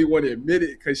don't really want to admit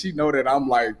it because she know that I'm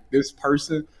like this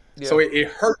person. Yeah. So it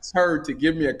hurts her to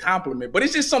give me a compliment. But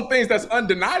it's just some things that's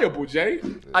undeniable, Jay.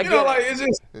 It's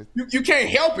just you can't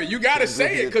help it. You got to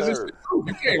say it because it's the truth.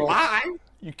 You can't lie.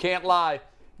 You can't lie.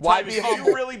 Why be humble?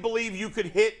 Do you really believe you could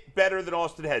hit better than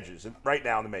Austin Hedges right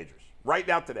now in the majors? Right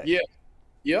now today? Yeah.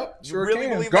 Yep, sure really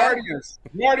can. Believe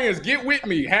Guardians, get with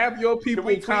me. Have your people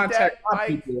contact my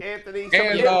people. Anthony,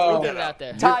 and out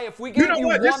there. Ty, if we get you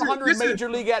 100 major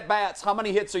league at bats, how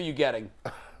many hits are you getting?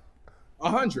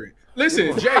 100.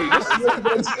 Listen, Jay.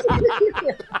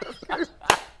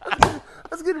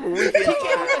 Let's get him a weekend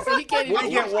trial. He can't even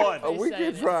get one. A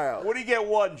weekend trial. Would he get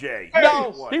one, Jay?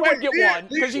 No, he wouldn't get one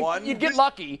because you'd get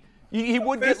lucky. He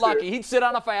would get lucky. He'd sit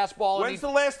on a fastball. When's the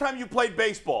last time you played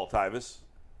baseball, Tyvis?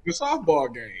 The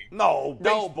softball game. No,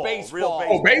 baseball. Real baseball.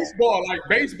 Oh, baseball, like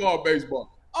baseball.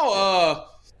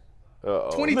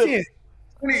 2010.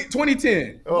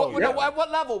 2010. What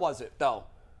level was it, though?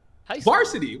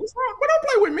 Varsity. What's wrong? Don't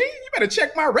play with me. You better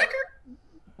check my record.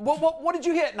 What did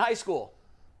you hit in high school?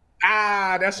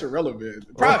 That's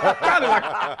irrelevant. Probably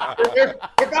like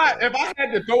if I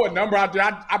had to throw a number out there,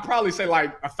 I'd probably say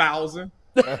like 1,000.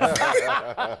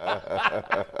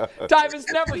 Tyvis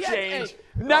never changed.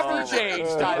 Never changed,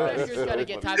 Tyvis. You're going to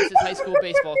get Tyvis' high school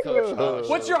baseball coach.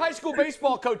 What's your high school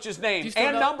baseball coach's name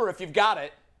and number if you've got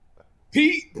it?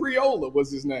 Pete Priola was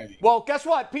his name. Well, guess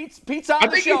what? Pete's on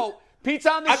the show. Pete's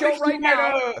on the show right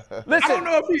now. Listen, I don't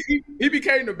know if he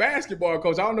became the basketball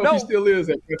coach. I don't know if he still is.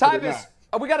 Tyvis,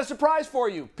 we got a surprise for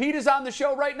you. Pete is on the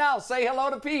show right now. Say hello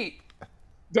to Pete.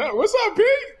 What's up,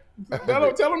 Pete?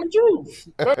 Tell him the truth.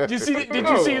 Did you see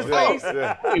his face?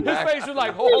 His face was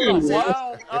like, hold on.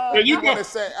 Wow. You thought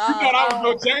I was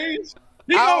going to change?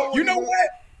 You know what?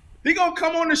 He going to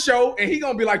come on the show, and he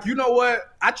going to be like, you know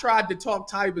what? I tried to talk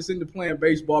Tyvis into playing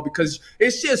baseball because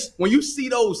it's just when you see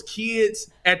those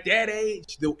kids at that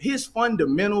age, his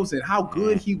fundamentals and how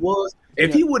good he was,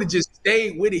 if he would have just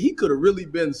stayed with it, he could have really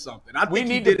been something. We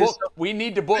need to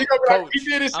book coach. He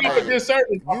did his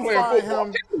disservice by playing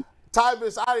football.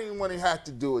 Tyvis, I didn't want to have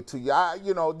to do it to you. I've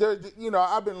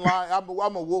been lying.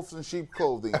 I'm a wolf in sheep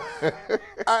clothing.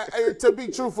 To be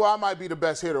truthful, I might be the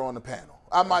best hitter on the panel.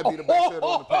 Oh my God!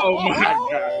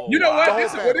 You know what?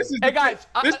 This is. Hey guys,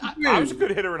 I was a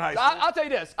good hitter in high school. I'll tell you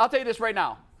this. I'll tell you this right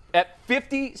now. At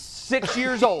 56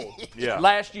 years old,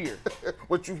 last year.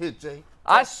 What you hit, Jay?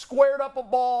 I squared up a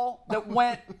ball that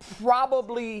went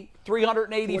probably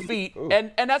 380 feet,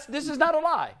 and this is not a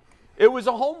lie. It was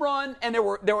a home run, and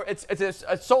it's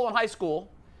a Solon High School,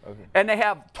 and they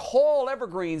have tall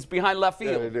evergreens behind left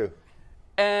field. Yeah, they do.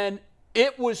 And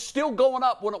it was still going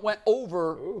up when it went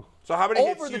over. So how many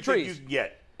hits over do the you think trees. you can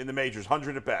get in the majors?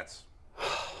 100 at bats.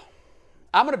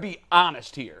 I'm going to be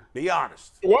honest here. Be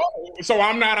honest. Well, so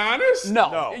I'm not honest?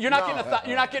 No. You're not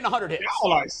getting 100 hits. Y'all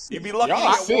like You'd be lucky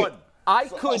y'all to get one. I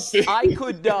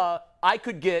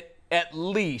could get at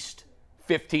least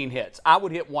 15 hits. I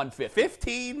would hit 150.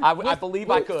 15? I believe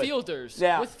I could. Fielders.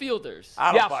 Yeah. With fielders.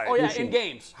 I don't buy it. Oh yeah, in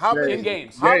games. How many in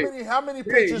games? How many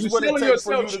pitches you would it selling take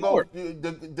for you yourself to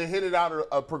go to hit it out of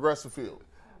a progressive field?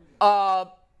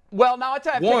 Well, now I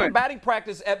tell you, I've One. taken batting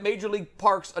practice at Major League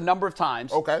Parks a number of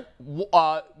times. Okay.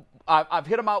 I've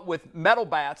hit them out with metal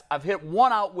bats. I've hit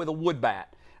one out with a wood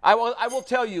bat. I will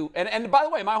tell you, and by the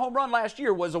way, my home run last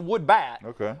year was a wood bat.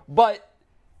 Okay. But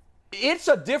it's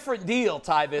a different deal,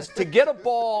 Tyvis, to get a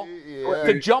ball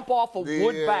to jump off a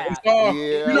wood bat.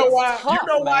 You know why? Tough, you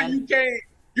know why man. you can't.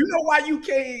 You know why you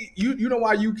can't. You know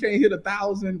why you can't hit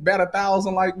 1,000, bat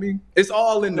 1,000 like me. It's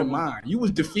all in the mind. You was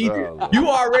defeated. You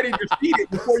already defeated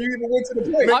before you even went to the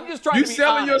plate. I'm just trying you to be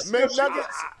selling honest. yourself.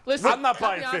 Listen, I'm not I'll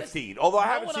buying be honest, 15, although I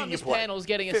haven't no one seen on you this play. panel is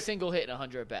getting a single hit in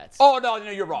 100 bats. Oh no,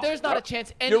 you're wrong. There's not a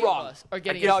chance any You're of wrong. us are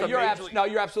getting No, a you're single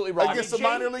hit. you're absolutely wrong. Against the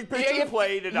minor league pitcher? Jay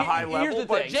played at a high Here's level, the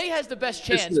but thing. Jay has the best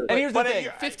chance. And here's the But thing.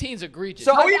 15's egregious.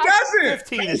 So No, he doesn't.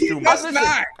 15 is too He much. does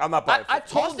not. I'm not buying 15. I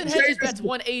told Austin you. Hedges bets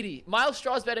 180. Miles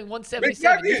Straw's betting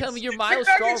 177. You're telling me you're Miles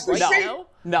Straw McNuggets, right you see- now?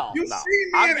 No. You see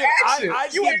me in action.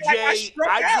 I'd You give act like I Jay. struck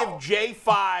I'd out. give Jay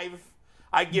 5.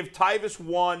 I'd give Tyvis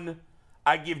 1.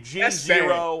 I'd give G That's 0.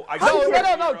 No.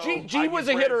 G was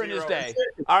a hitter in his day.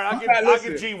 All right, I'll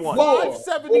give G 1.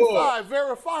 575,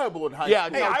 verifiable in high Yeah,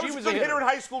 school. Hey, I G was a was good a hitter hitter in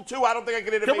high school too. I don't think I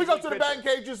could hit a Can we major go league to the pitcher. batting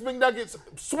cages? McNuggets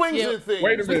swings Yeah. and things.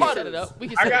 Wait a We minute. can set it up. We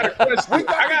can I set got it a up. question. We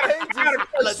got I got cages, a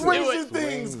question. swings do it. and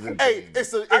things. Swings and Hey,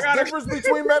 it's gotta- difference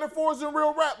between metaphors and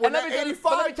real rap. When And let that me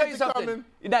tell you 85 something. coming,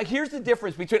 Now here's the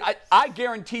difference between. I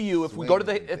guarantee you, if we go to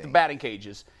the batting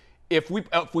cages, if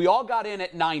we all got in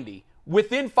at 90,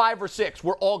 within 5 or 6,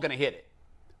 we're all going to hit it.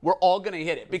 We're all going to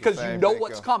hit it because you same know thing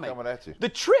what's coming. coming at you. The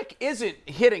trick isn't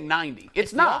hitting 90.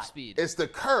 It's The not. off speed. it's the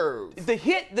curve.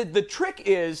 The trick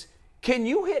is, can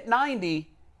you hit 90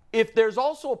 if there's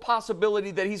also a possibility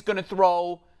that he's going to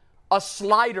throw a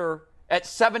slider at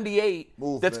 78 that's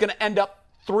Movement. going to end up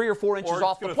 3 or 4 inches Or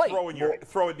off it's the going to plate.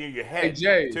 throw it near your head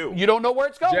Jay. too. You don't know where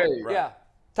it's going. Jay. Yeah.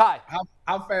 Ty.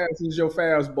 How fast is your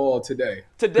fastball today?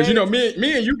 Today- Because you know me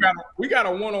and you got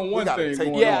a one-on-one gotta thing take-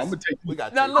 going Yes. on. I'm gonna take We you.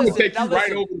 got Now to I'm listen. gonna take you now right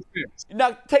listen. over the fence.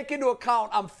 Now take into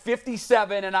account I'm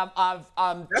 57 and I'm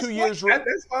That's 2 years. fine.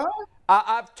 That's fine.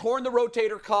 I've torn the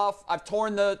rotator cuff. I've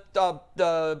torn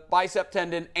the bicep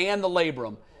tendon and the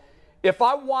labrum. If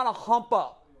I want to hump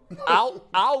up,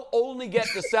 I'll only get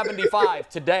to 75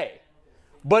 today.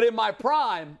 But in my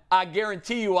prime, I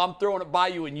guarantee you, I'm throwing it by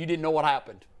you, and you didn't know what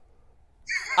happened.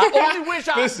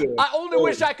 I only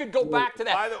wish I could go back to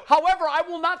that. However, I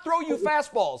will not throw you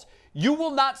fastballs. You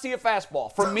will not see a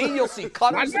fastball. For me, you'll see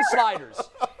cutters and sliders.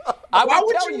 I Why will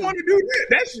would tell you want to do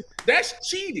that? That's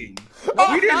cheating.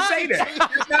 No, We didn't not say that.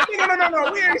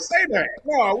 No. We didn't say that.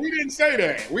 No, we didn't say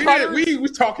that. We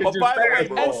was talking But just by the way,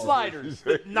 fastball. and sliders.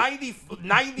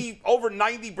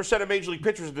 90% of major league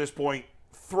pitchers at this point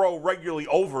throw regularly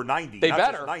over 90. They not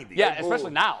better. Just 90. Yeah,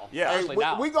 especially now. Yeah. Especially Hey,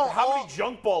 now. we gonna How all, many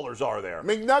junk ballers are there?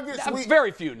 McNuggets,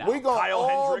 Very few now. We gonna Kyle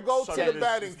all Hendricks, go I to mean, the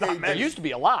batting it's not cages. There used to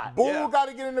be a lot. Bull Yeah. got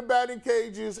to get in the batting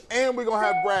cages, and we're gonna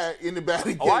have Brad in the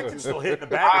batting cages. Oh, I can still hit in the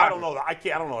back. I don't know. I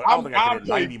don't know. I don't think I can hit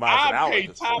 90 miles an hour. I at paid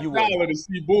this top point. dollar to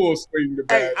see Bull swing the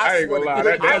bat. Hey, I ain't gonna lie.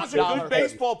 swear to God, I was a good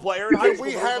baseball player in high Can school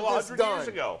we a have couple this 100 years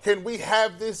done? ago. Can we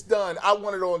have this done? I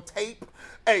want it on tape.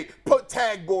 Hey, put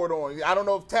tag board on. I don't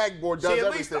know if tag board does See,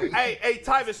 at least, everything. hey,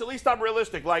 Tyvis, at least I'm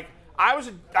realistic. Like, I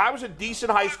was a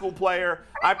decent high school player.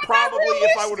 I probably,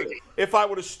 if I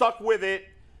would have stuck with it,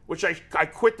 which I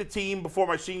quit the team before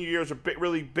my senior year, was a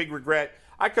really big regret.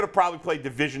 I could have probably played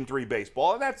Division III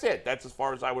baseball, and that's it. That's as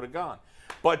far as I would have gone.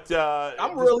 But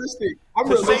I'm realistic.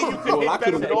 to say you can hit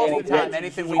better than Austin Hedges,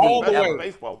 anything who's we one need. of the All best the way.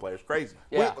 baseball players, crazy.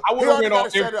 Yeah. I He would have already went got on.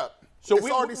 it set up. So It's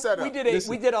already set up.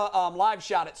 We did a live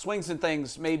shot at Swings and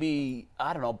Things maybe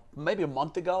a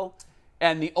month ago,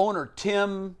 and the owner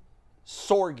Tim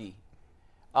Sorgi,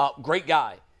 great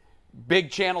guy,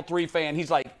 big Channel 3 fan.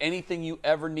 He's like, anything you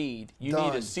ever need, you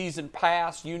need a season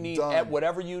pass, you need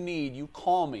whatever you need, you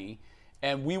call me,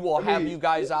 and we will have you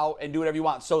guys out and do whatever you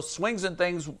want. So Swings and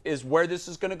Things is where this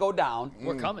is going to go down.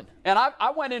 We're coming. And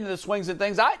I went into the Swings and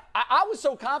Things. I was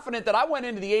so confident that I went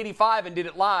into the 85 and did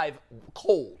it live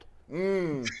cold.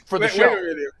 for the show. Wait a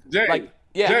minute, Jay. Like,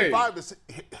 yeah, Jay, 5 is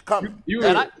coming.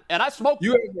 and I smoked.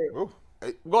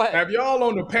 Go ahead. Have y'all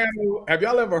on the panel? Have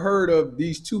y'all ever heard of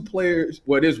these two players?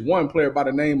 Well, there's one player by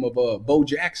the name of Bo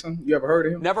Jackson. You ever heard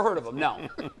of him? Never heard of him. No.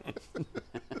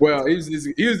 Well, he was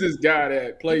this guy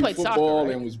that played football soccer,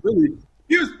 right? and was really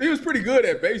he was pretty good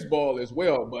at baseball as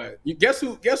well. But guess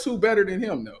who better than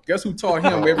him though? Guess who taught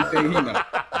him everything he knows?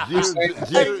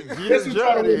 Jeter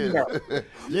Judd is.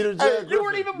 Jeter Judd. You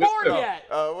weren't even born yet.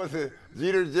 What's it?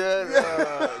 Jeter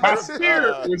Judd. My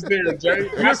spirit was there, Jay.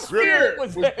 My spirit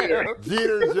was there.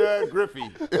 Jeter Judd Griffey.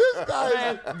 This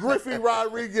guy is Griffey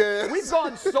Rodriguez. We've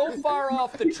gone so far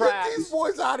off the tracks. These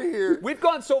boys out of here. We've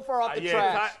gone so far off the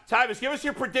tracks. Tyvis, give us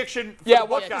your prediction for Yeah, the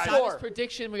what's the Buckeyes. score?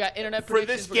 Prediction. We got internet For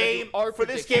predictions. this game, for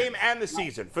this game and the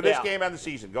season. For this game and the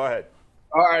season. Go ahead.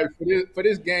 All right, for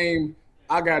this game,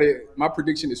 I got it. My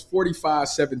prediction is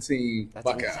 45-17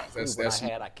 Buckeyes. Exactly what I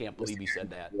had. I can't believe he said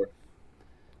that.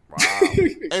 Wow.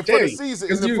 And for the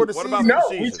season, What about the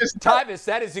season? Tyvis,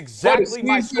 that is exactly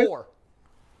my score.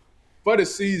 For the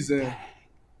season,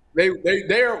 they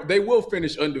will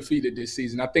finish undefeated this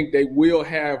season. I think they will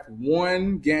have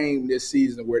one game this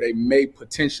season where they may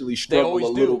potentially struggle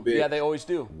a little bit. Yeah, they always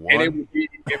do. And it would be,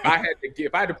 if I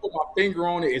had to put my finger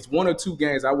on it, it's one or two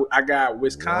games. I got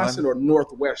Wisconsin or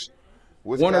Northwestern.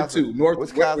 One or two.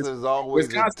 Wisconsin is always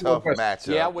a tough matchup.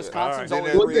 Yeah, Wisconsin's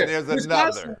Right. always. There's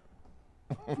another.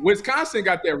 Wisconsin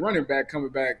got their running back coming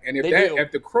back, and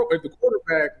if the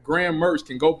quarterback Graham Mertz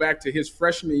can go back to his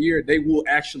freshman year, they'll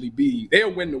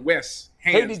win the West.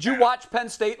 Hey, did you watch Penn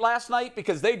State last night?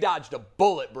 Because they dodged a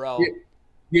bullet, bro.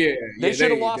 Yeah. They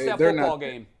should have lost that football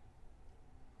game.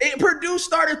 And Purdue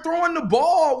started throwing the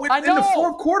ball in the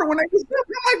fourth quarter when they was up.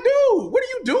 I'm like, dude, what are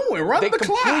you doing? Run the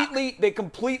clock. They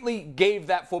completely gave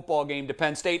that football game to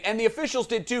Penn State, and the officials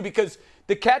did too, because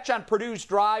the catch on Purdue's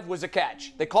drive was a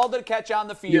catch. They called it a catch on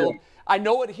the field. Yeah. I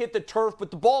know it hit the turf, but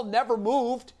the ball never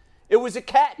moved. It was a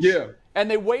catch. Yeah.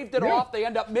 And they waved it off. They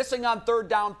end up missing on third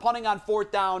down, punting on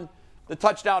fourth down. The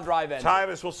touchdown drive ended.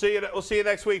 Tyvis, we'll see you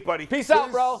next week, buddy. Peace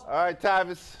out, bro. All right,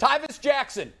 Tyvis. Tyvis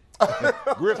Jackson.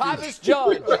 Griffey. Tyvis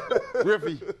Judge.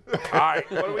 Griffey. All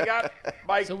right, what do we got,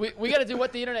 Mike? So we got to do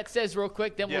what the internet says real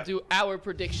quick, then we'll do our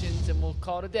predictions, and we'll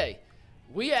call it a day.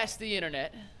 We asked the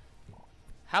internet,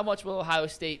 how much will Ohio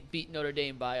State beat Notre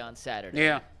Dame by on Saturday?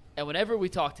 Yeah. And whenever we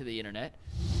talk to the internet,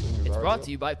 it's brought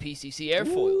to you by PCC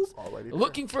Airfoils.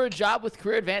 Looking for a job with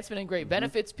career advancement and great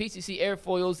benefits? PCC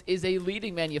Airfoils is a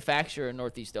leading manufacturer in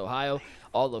Northeast Ohio.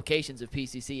 All locations of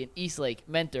PCC in Eastlake,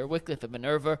 Mentor, Wickliffe, and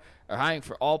Minerva are hiring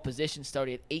for all positions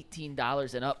starting at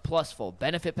 $18 and up, plus full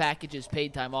benefit packages,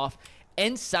 paid time off,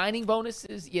 and signing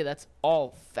bonuses. Yeah, that's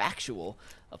all factual.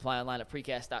 Apply online at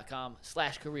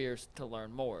precast.com/careers to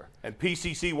learn more. And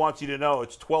PCC wants you to know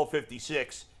it's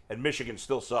 12:56. And Michigan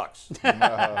still sucks.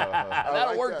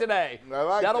 That'll work today.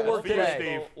 That'll work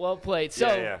today. Well played.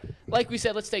 So, like we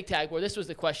said, let's take tag war. This was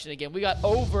the question again. We got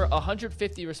over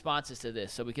 150 responses to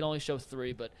this, so we can only show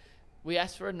 3, but we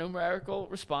asked for a numerical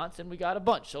response, and we got a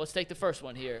bunch. So let's take the first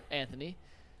one here, Anthony.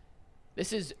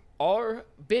 This is our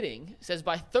bidding. It says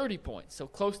by 30 points, so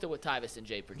close to what Tyvis and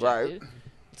Jay projected. Right.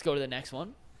 Let's go to the next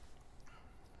one.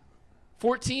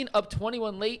 14 up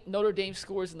 21 late. Notre Dame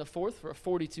scores in the fourth for a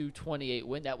 42-28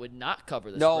 win. That would not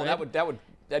cover the spread. No,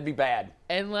 that'd be bad.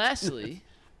 And lastly,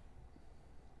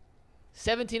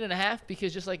 17.5,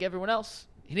 because just like everyone else,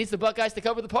 he needs the Buckeyes to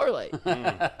cover the parlay.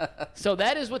 So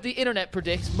that is what the internet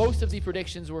predicts. Most of the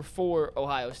predictions were for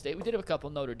Ohio State. We did have a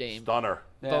couple Notre Dame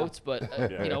votes, but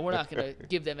we're not going to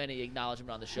give them any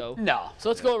acknowledgement on the show. No. So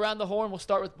let's go around the horn. We'll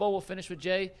start with Bo. We'll finish with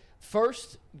Jay.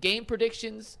 First, game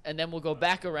predictions, and then we'll go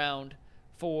back around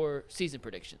for season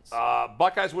predictions.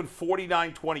 Buckeyes win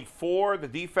 49-24. The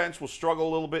defense will struggle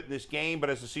a little bit in this game,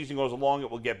 but as the season goes along, it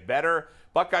will get better.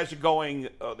 Buckeyes are going,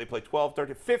 they play 12,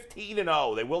 13,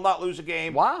 15-0. They will not lose a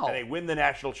game. Wow. And they win the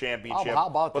national championship. How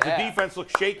about but that? The defense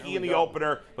looks shaky in the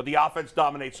opener, but the offense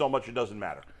dominates so much it doesn't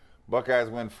matter. Buckeyes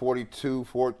win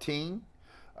 42-14.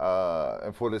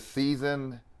 And for the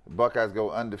season, Buckeyes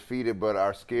go undefeated but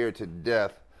are scared to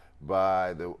death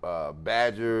by the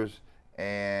Badgers.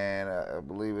 And I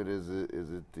believe is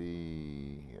it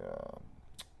the...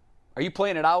 Are you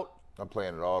playing it out? I'm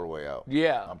playing it all the way out.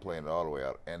 Yeah. I'm playing it all the way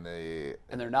out. And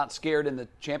they're not scared in the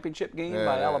championship game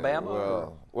by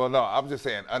Alabama? Well, no, I'm just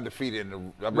saying undefeated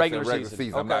in the regular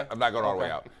season. Okay. I'm not going all the way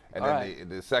out. And all then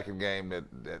the second game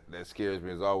that scares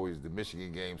me is always the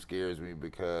Michigan game scares me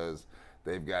because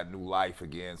they've got new life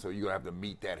again. So you're going to have to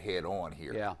meet that head on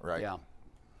here. Yeah, right? Yeah.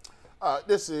 I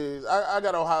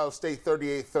got Ohio State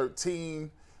 38-13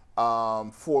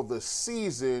 for the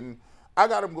season. I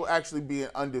got them actually being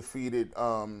undefeated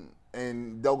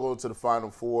and they'll go to the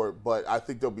Final Four. But I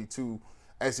think there'll be 2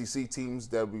 SEC teams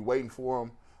that'll be waiting for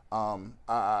them.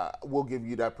 I will give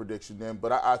you that prediction then,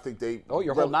 but I think they. Oh,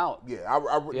 you're holding out. Yeah,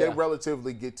 they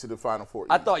relatively get to the Final Four.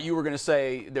 I thought you were going to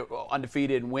say they're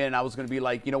undefeated and win. I was going to be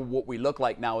like, what we look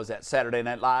like now is that Saturday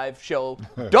Night Live show.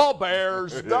 Duh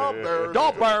Bears. Duh Bears.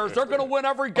 Duh Bears. They're going to win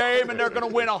every game, and they're going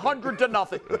to win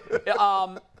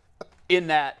 100-0. In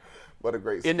that. What a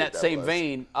great in that same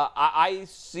vein, I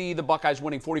see the Buckeyes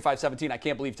winning 45-17. I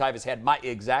can't believe Tyvis had my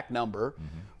exact number.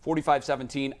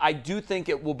 45-17. I do think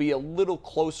it will be a little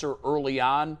closer early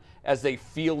on as they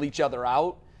feel each other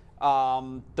out.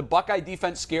 The Buckeye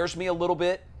defense scares me a little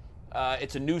bit.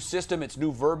 It's a new system. It's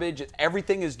new verbiage.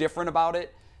 Everything is different about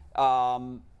it.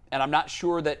 And I'm not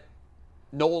sure that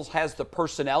Knowles has the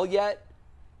personnel yet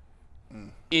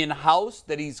in-house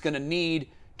that he's going to need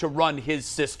to run his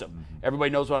system. Everybody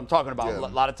knows what I'm talking about. Yeah. A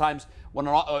lot of times when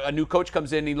a new coach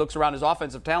comes in and he looks around his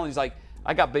offensive talent, he's like,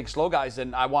 I got big, slow guys,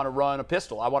 and I want to run a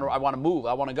pistol. I want to move.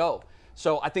 I want to go.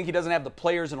 So I think he doesn't have the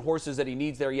players and horses that he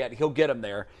needs there yet. He'll get them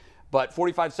there. But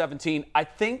 45-17, I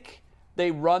think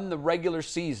they run the regular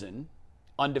season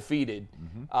undefeated.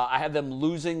 I have them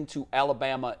losing to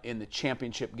Alabama in the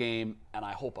championship game, and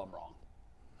I hope I'm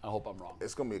wrong.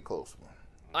 It's going to be a close one.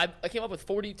 I came up with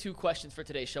 42 questions for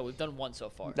today's show. We've done 1 so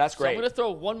far. That's great. So I'm going to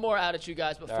throw one more out at you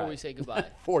guys before we say goodbye.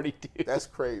 42. That's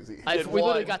crazy. We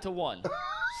literally got to 1.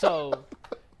 So,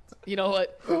 you know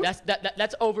what?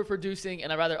 That's overproducing,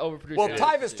 and I'd rather overproduce. Well,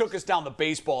 Tyvis took us down the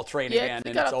baseball train again,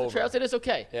 and it's over. Trail. I said it's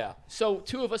okay. Yeah. So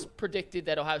 2 of us predicted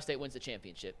that Ohio State wins the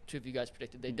championship. 2 of you guys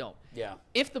predicted they don't. Yeah.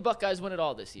 If the Buckeyes win it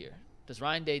all this year, does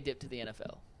Ryan Day dip to the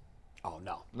NFL? Oh,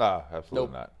 no. No,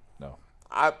 absolutely not. No.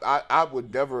 I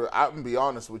would never. I'm gonna be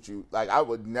honest with you. Like I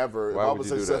would never. Why if I would was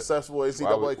you a do that? successful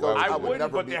NCAA coach, why I would would you?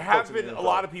 never but be there have coaching been in a the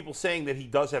lot NFL. of people saying that he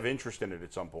does have interest in it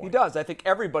at some point. He does. I think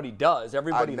everybody does.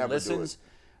 Everybody never do listens. it.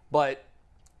 But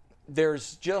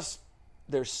there's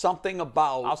something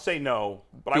about I'll say no,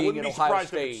 but I being wouldn't at be Ohio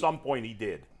surprised if State. at some point he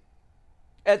did.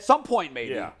 At some point,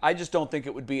 maybe. Yeah. I just don't think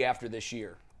it would be after this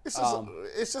year.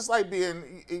 It's just like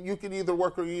being. You can either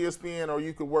work for ESPN or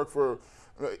you could work for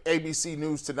ABC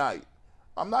News Tonight.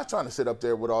 I'm not trying to sit up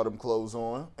there with all them clothes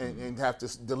on and have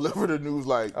to deliver the news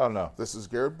like, Oh, no. this is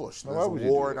Garrett Bush. why There's a would you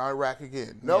war do in that? Iraq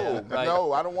again. No, right.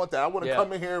 no, I don't want that. I want to Yeah.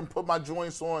 come in here and put my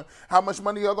joints on. How much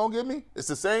money y'all gonna give me? It's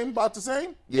the same, about the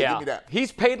same? Yeah, give me that.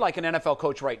 He's paid like an NFL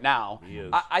coach right now. He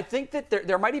is. I think that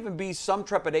there might even be some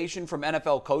trepidation from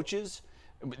NFL coaches.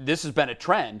 This has been a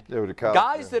trend. Yeah, with the college,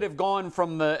 Guys yeah. that have gone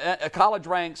from the college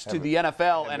ranks to the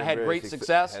NFL and been had very great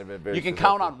success, have been very you can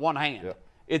count successful. on one hand. Yeah.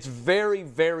 It's very,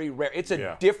 very rare. It's a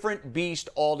Yeah. different beast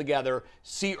altogether.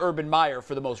 See Urban Meyer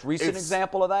for the most recent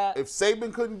example of that. If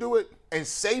Saban couldn't do it, and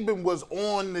Saban was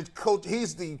on the coach,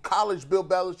 he's the college Bill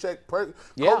Belichick,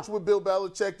 Yeah. coach with Bill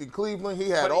Belichick in Cleveland. He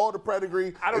had all the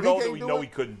pedigree. I don't If know he that can't we do know it, he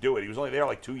couldn't do it. He was only there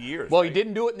like 2 years. Well, right? he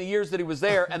didn't do it in the years that he was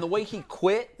there, and the way he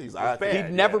quit, He's like, bad.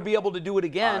 he'd never yeah. be able to do it I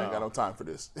again. ain't got no time for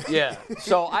this. Yeah.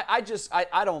 So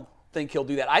I don't think he'll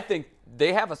do that. I think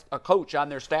they have a coach on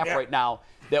their staff Yeah. right now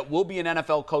that will be an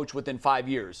NFL coach within 5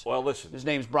 years. Well, listen. His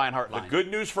name's Brian Hartline. The good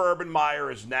news for Urban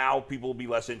Meyer is now people will be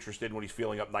less interested when he's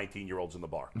feeling up 19-year-olds in the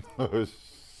bar.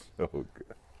 So good.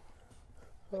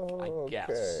 I guess.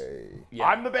 Okay. Yeah.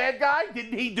 I'm the bad guy?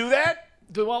 Didn't he do that?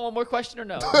 Do we want one more question or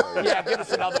no? Yeah, give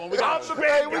us another one. We got I'm the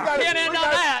bad guy. Can't end on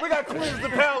that. We got to cleanse the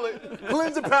palate.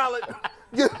 Cleanse the palate.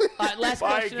 All right, last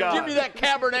My question. God. Give me that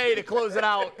Cabernet to close it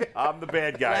out. I'm the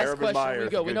bad guy. Last Urban question. Meyer. We is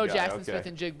go. the We good know guy. Jackson Okay. Smith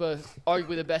and Jigba,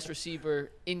 arguably the best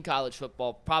receiver in college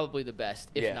football, probably the best,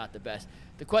 if Yeah. not the best.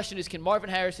 The question is, can Marvin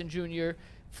Harrison Jr.,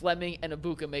 Fleming, and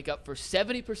Ibuka make up for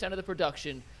 70% of the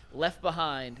production left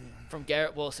behind from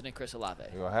Garrett Wilson and Chris Olave?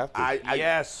 You're going to have to.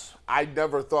 Yes. I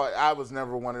never thought, I was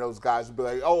never one of those guys to be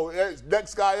like, oh,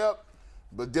 next guy up.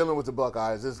 But dealing with the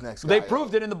Buckeyes, this next guy They up.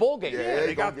 proved it in the bowl game. Yeah,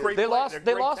 They got great They play- lost. they're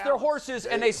They great lost their talents. horses,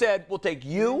 and they said, "We'll take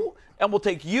you, and we'll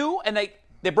take you," and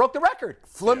they broke the record.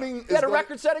 Fleming They had a gonna-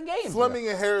 record-setting game. Fleming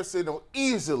and Harrison will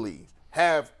easily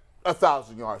have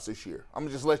 1,000 yards this year. I'm going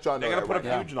to just let y'all know They're going that to put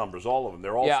right up now. huge numbers, all of them.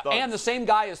 They're all Yeah, studs. and the same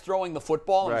guy is throwing the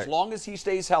football, and as Right. long as he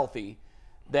stays healthy,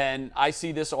 then I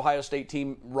see this Ohio State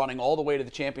team running all the way to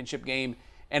the championship game.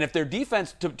 And if their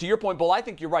defense, to your point, Bull, I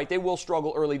think you're right. They will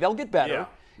struggle early. They'll get better. Yeah,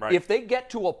 right. If they get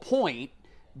to a point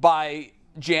by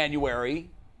January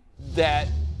that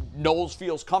Knowles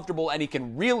feels comfortable and he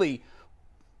can really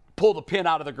pull the pin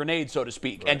out of the grenade, so to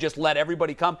speak, and just let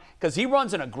everybody come, because he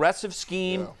runs an aggressive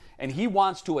scheme and he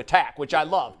wants to attack, which I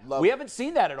love. We haven't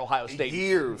seen that at Ohio State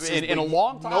Years. in It's a been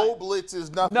long time. No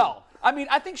blitzes, nothing. No. I mean,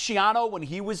 I think Schiano, when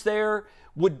he was there,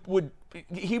 would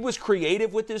he was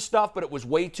creative with this stuff, but it was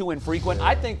way too infrequent.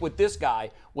 I think with this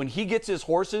guy, when he gets his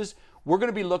horses, we're going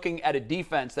to be looking at a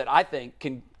defense that I think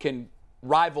can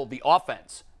rival the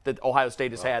offense that Ohio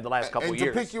State has had the last couple years.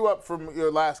 And to pick you up from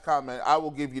your last comment, I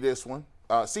will give you this one.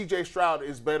 C.J. Stroud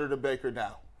is better than Baker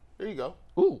now. There you go.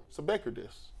 Ooh. So Baker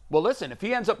diss. Well, listen, if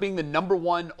he ends up being the number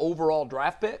 1 overall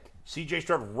draft pick, C.J.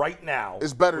 Stroud right now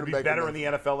is better would than be Baker better in the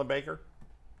NFL than Baker.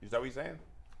 Is that what he's saying?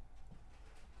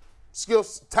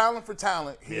 Skills, talent for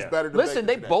talent, he's better than listen, Baker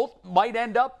they today. both might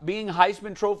end up being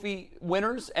Heisman Trophy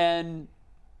winners and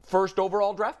first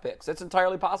overall draft picks. That's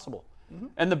entirely possible. Mm-hmm.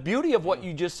 And the beauty of what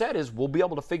you just said is we'll be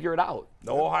able to figure it out.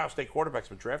 No Ohio State quarterback's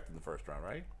been drafted in the first round,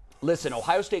 right? Listen,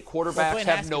 Ohio State quarterbacks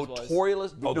have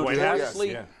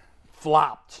notoriously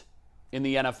flopped in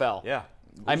the NFL. Yeah.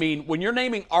 I mean, when you're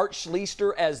naming Art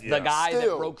Schlichter as the guy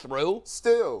that broke through.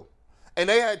 Still. And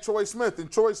they had Troy Smith.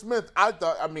 And Troy Smith,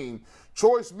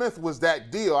 Troy Smith was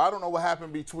that deal. I don't know what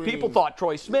happened between. People thought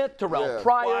Troy Smith, Terrell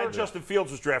Pryor. Well, Justin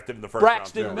Fields was drafted in the first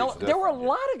Braxton round. Miller. There were a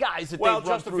lot of guys that they've run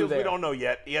Justin through Fields, there. we don't know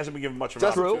yet. He hasn't been given much of an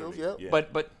Justin opportunity. Fields, yeah.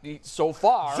 But so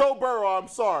far. Joe Burrow, I'm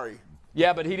sorry.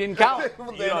 Yeah, but he didn't count.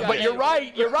 But you're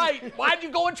right. You're right. Why'd you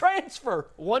go and transfer?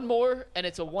 One more, and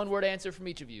it's a one-word answer from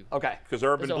each of you. Okay. Because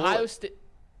Urban Does blew Ohio it. State?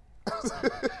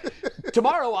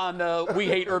 Tomorrow on the We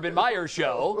Hate Urban Meyer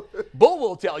show, Bull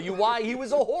will tell you why he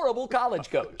was a horrible college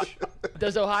coach.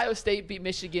 Does Ohio State beat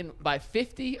Michigan by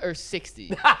 50 or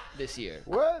 60 this year?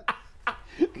 What?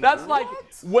 That's like,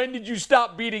 when did you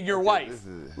stop beating your wife?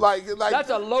 Like That's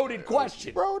a loaded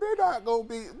question. Bro, they're not going to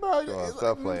be. Bro,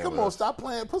 stop playing come with on, us. stop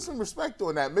playing. Put some respect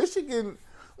on that. Michigan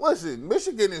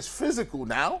is physical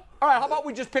now. All right, how about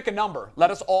we just pick a number?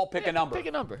 Let us all pick a number. Pick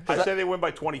a number. I say they win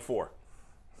by 24.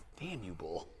 Damn you,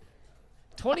 Bull.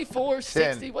 24,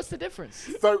 60. 10. What's the difference?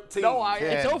 13. No,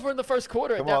 It's over in the first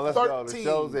quarter. Come at on, that let's point. go. The 13.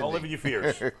 show's Don't live in ending. your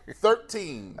fears.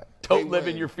 13. Don't live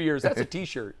in your fears. That's a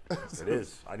T-shirt. It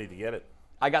is. I need to get it.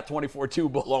 I got 24 too,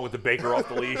 Bull. Along with the Baker off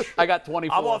the leash. I got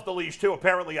 24. I'm off the leash, too.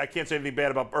 Apparently, I can't say anything bad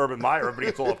about Urban Meyer. Everybody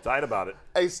gets all uptight about it.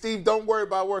 Hey, Steve, don't worry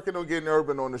about working on getting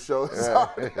Urban on the show.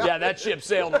 Yeah, that ship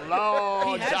sailed a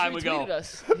long He has time retweeted ago.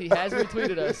 us. He has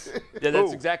retweeted us. Yeah, that's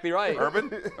Who? exactly right.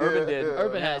 Urban? Urban did.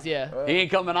 Urban has, yeah. He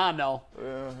ain't coming on, though.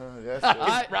 Yes, All sir.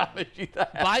 right, Promise you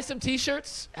that. buy some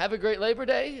T-shirts. Have a great Labor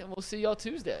Day, and we'll see y'all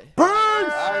Tuesday.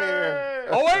 Out here.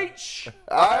 OH!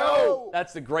 I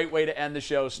That's the great way to end the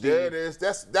show, Steve. There it is.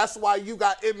 That's why you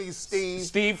got Emmys, Steve.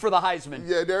 Steve for the Heisman.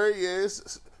 Yeah, there he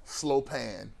is. Slow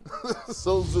pan.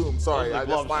 So zoom. Sorry, Those are that's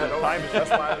gloves, why so time is- that's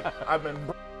why I've been.